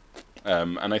necessary."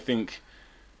 And I think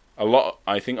I'm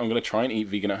going to try and eat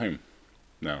vegan at home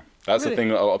now. That's the thing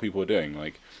that a lot of people are doing.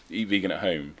 Like, eat vegan at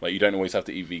home. Like, you don't always have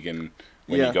to eat vegan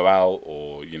when you go out,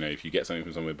 or if you get something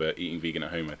from somewhere, but eating vegan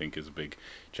at home I think is a big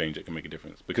change that can make a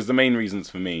difference. Because the main reasons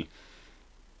for me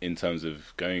in terms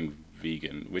of going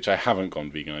vegan, which I haven't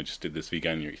gone vegan, I just did this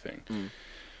veganuary thing.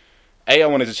 I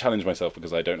wanted to challenge myself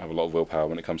because I don't have a lot of willpower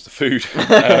when it comes to food,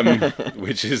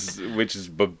 which has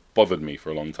bothered me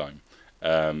for a long time,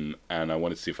 and I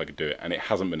wanted to see if I could do it, and it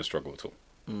hasn't been a struggle at all.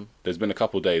 There's been a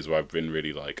couple of days where I've been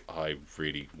really like, I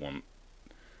really want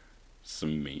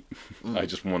some meat. I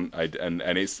just want,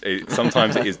 and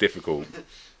sometimes it is difficult,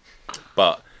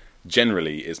 but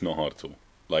generally it's not hard at all.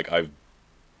 Like, I've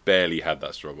barely had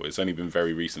that struggle. It's only been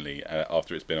very recently,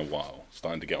 after it's been a while,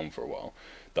 starting to get on for a while,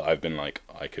 that I've been like,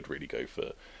 I could really go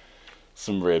for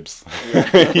some ribs.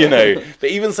 But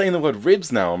even saying the word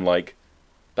ribs now, I'm like,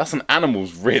 that's an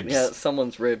animal's ribs. Yeah,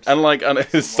 someone's ribs. And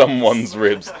it's someone's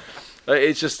ribs.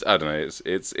 It's just, I don't know,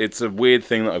 it's a weird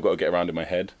thing that I've got to get around in my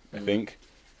head, I think,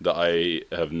 that I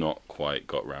have not quite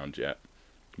got around yet,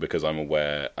 because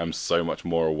I'm so much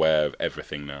more aware of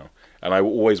everything now. And I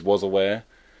always was aware,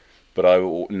 but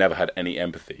I never had any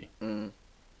empathy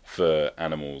for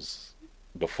animals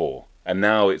before. And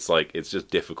now it's like, it's just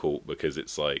difficult because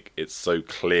it's like, it's so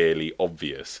clearly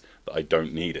obvious that I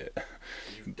don't need it.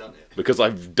 you've done it. Because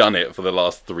I've done it for the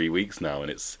last 3 weeks now,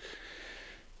 and it's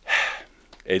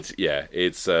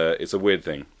a weird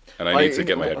thing, and I need to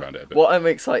get my head around it a bit. What I'm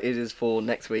excited is for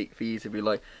next week for you to be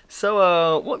like,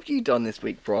 so what have you done this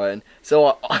week, Brian?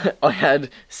 So I had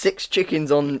 6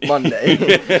 chickens on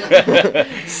Monday,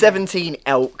 17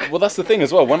 elk. Well, that's the thing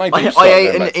as well. When I I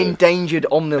ate an endangered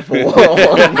omnivore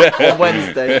on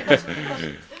Wednesday.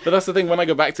 But that's the thing. When I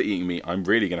go back to eating meat, I'm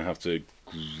really going to have to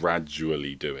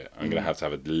gradually do it. I'm going to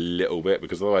have a little bit,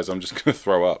 because otherwise I'm just going to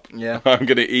throw up. Yeah. I'm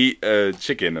going to eat a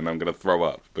chicken and I'm going to throw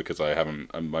up because I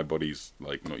haven't, and my body's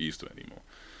like not used to it anymore.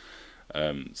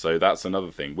 So that's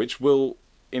another thing, which will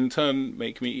in turn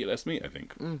make me eat less meat, I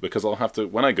think, because I'll have to,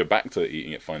 when I go back to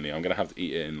eating it finally, I'm going to have to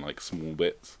eat it in like small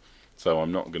bits. So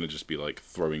I'm not going to just be like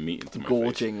throwing meat into my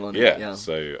gorging face. on it. Yeah.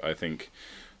 So I think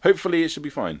hopefully it should be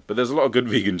fine. But there's a lot of good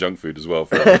vegan junk food as well.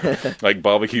 Like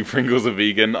barbecue Pringles are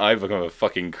vegan. I've become a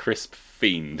fucking crisp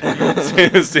fiend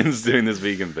since doing this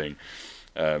vegan thing.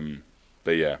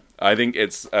 But yeah, I think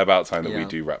it's about time that we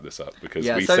do wrap this up, because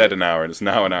we said an hour and it's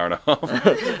now an hour and a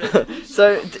half.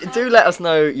 So do let us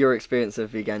know your experience of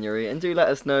veganuary, and do let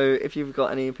us know if you've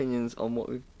got any opinions on what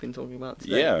we've been talking about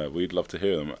today. Yeah, we'd love to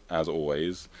hear them, as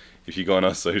always. If you go on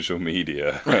our social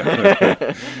media.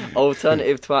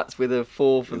 Alternative twats with a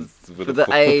 4 for the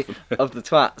A of the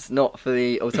twats, not for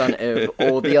the alternative,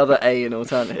 or the other A in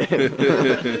alternative.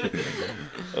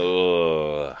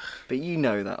 Oh. But you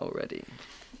know that already.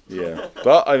 Yeah,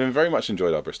 but I've very much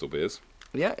enjoyed our Bristol beers.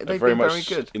 Yeah, they've I've very been very much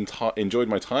good. Enjoyed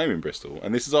my time in Bristol,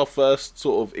 and this is our first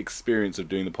sort of experience of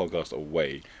doing the podcast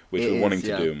away, which we're wanting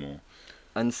to do more.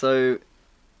 And so,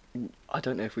 I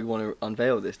don't know if we want to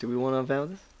unveil this. Do we want to unveil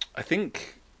this? I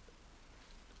think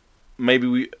maybe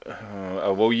we.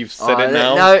 Well, you've said it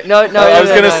now. No. I was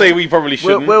going to say we probably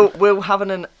shouldn't. We'll have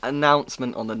an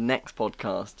announcement on the next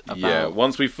podcast. About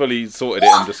once we fully sorted it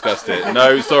and discussed it.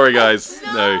 No, sorry guys.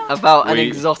 No. About an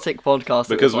exotic podcast.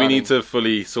 Because we need to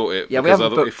fully sort it. Yeah, we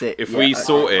haven't booked it. If we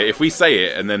sort it, if we say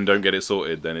it and then don't get it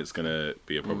sorted, then it's going to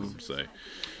be a problem. So.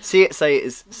 See it, say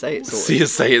it sorted. See it,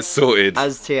 say it's sorted.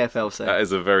 As TFL said. That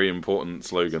is a very important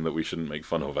slogan that we shouldn't make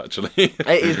fun of, actually. It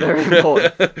is very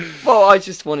important. Well, I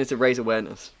just wanted to raise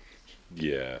awareness.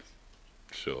 Yeah,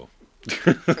 sure.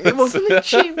 It wasn't a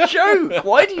cheap joke.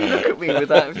 Why do you look at me with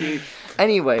that view?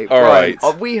 Anyway, all Brian,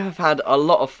 right. We have had a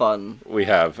lot of fun. We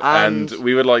have. And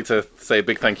we would like to say a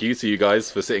big thank you to you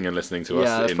guys for sitting and listening to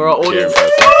us. For our audience.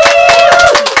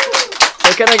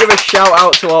 So can I give a shout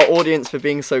out to our audience for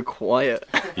being so quiet?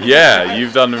 Yeah,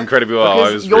 you've done incredibly well.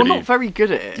 Because you're not very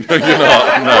good at it. No, you're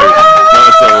not. No, not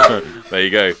at all. There you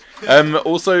go.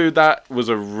 Also, that was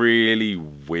a really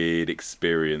weird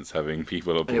experience having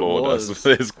people applaud us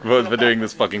for doing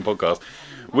this fucking podcast.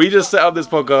 We just set up this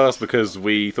podcast because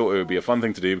we thought it would be a fun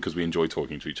thing to do, because we enjoy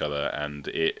talking to each other, and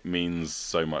it means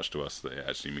so much to us that it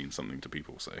actually means something to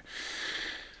people. So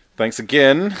thanks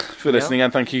again for listening,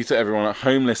 and thank you to everyone at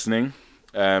home listening.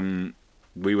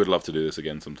 We would love to do this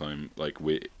again sometime, like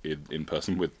in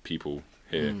person with people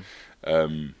here.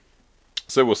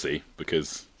 So we'll see,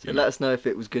 because let us know if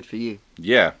it was good for you.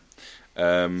 Yeah,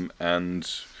 and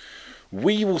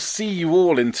we will see you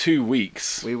all in 2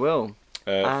 weeks. We will,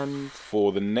 and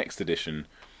for the next edition,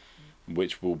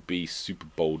 which will be Super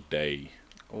Bowl Day.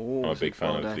 I'm a big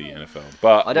fan of the NFL,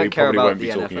 but I don't care probably about won't be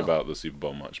the talking NFL. about the Super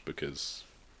Bowl much, because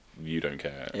you don't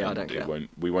care. Yeah, I don't care.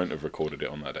 We won't have recorded it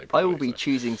on that day. I will be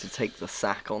choosing to take the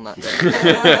sack on that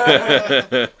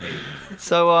day.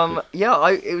 So,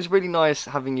 it was really nice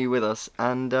having you with us,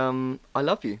 and I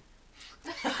love you.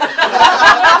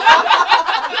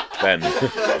 Ben,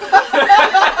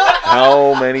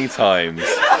 how many times?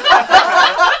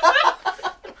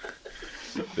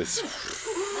 This.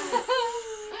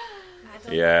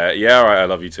 Yeah, all right. I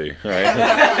love you too. All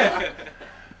right.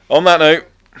 On that note,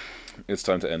 it's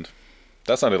time to end.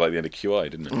 That sounded like the end of QI,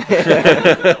 didn't it?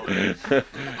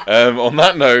 On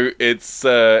that note, it's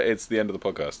the end of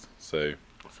the podcast. So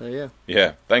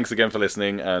yeah. Thanks again for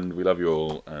listening, and we love you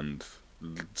all. And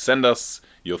send us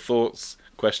your thoughts,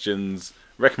 questions,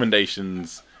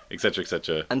 recommendations, etc.,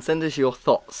 etc. And send us your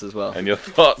thoughts as well. And your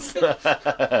thoughts.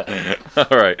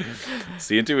 All right.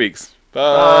 See you in 2 weeks.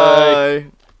 Bye.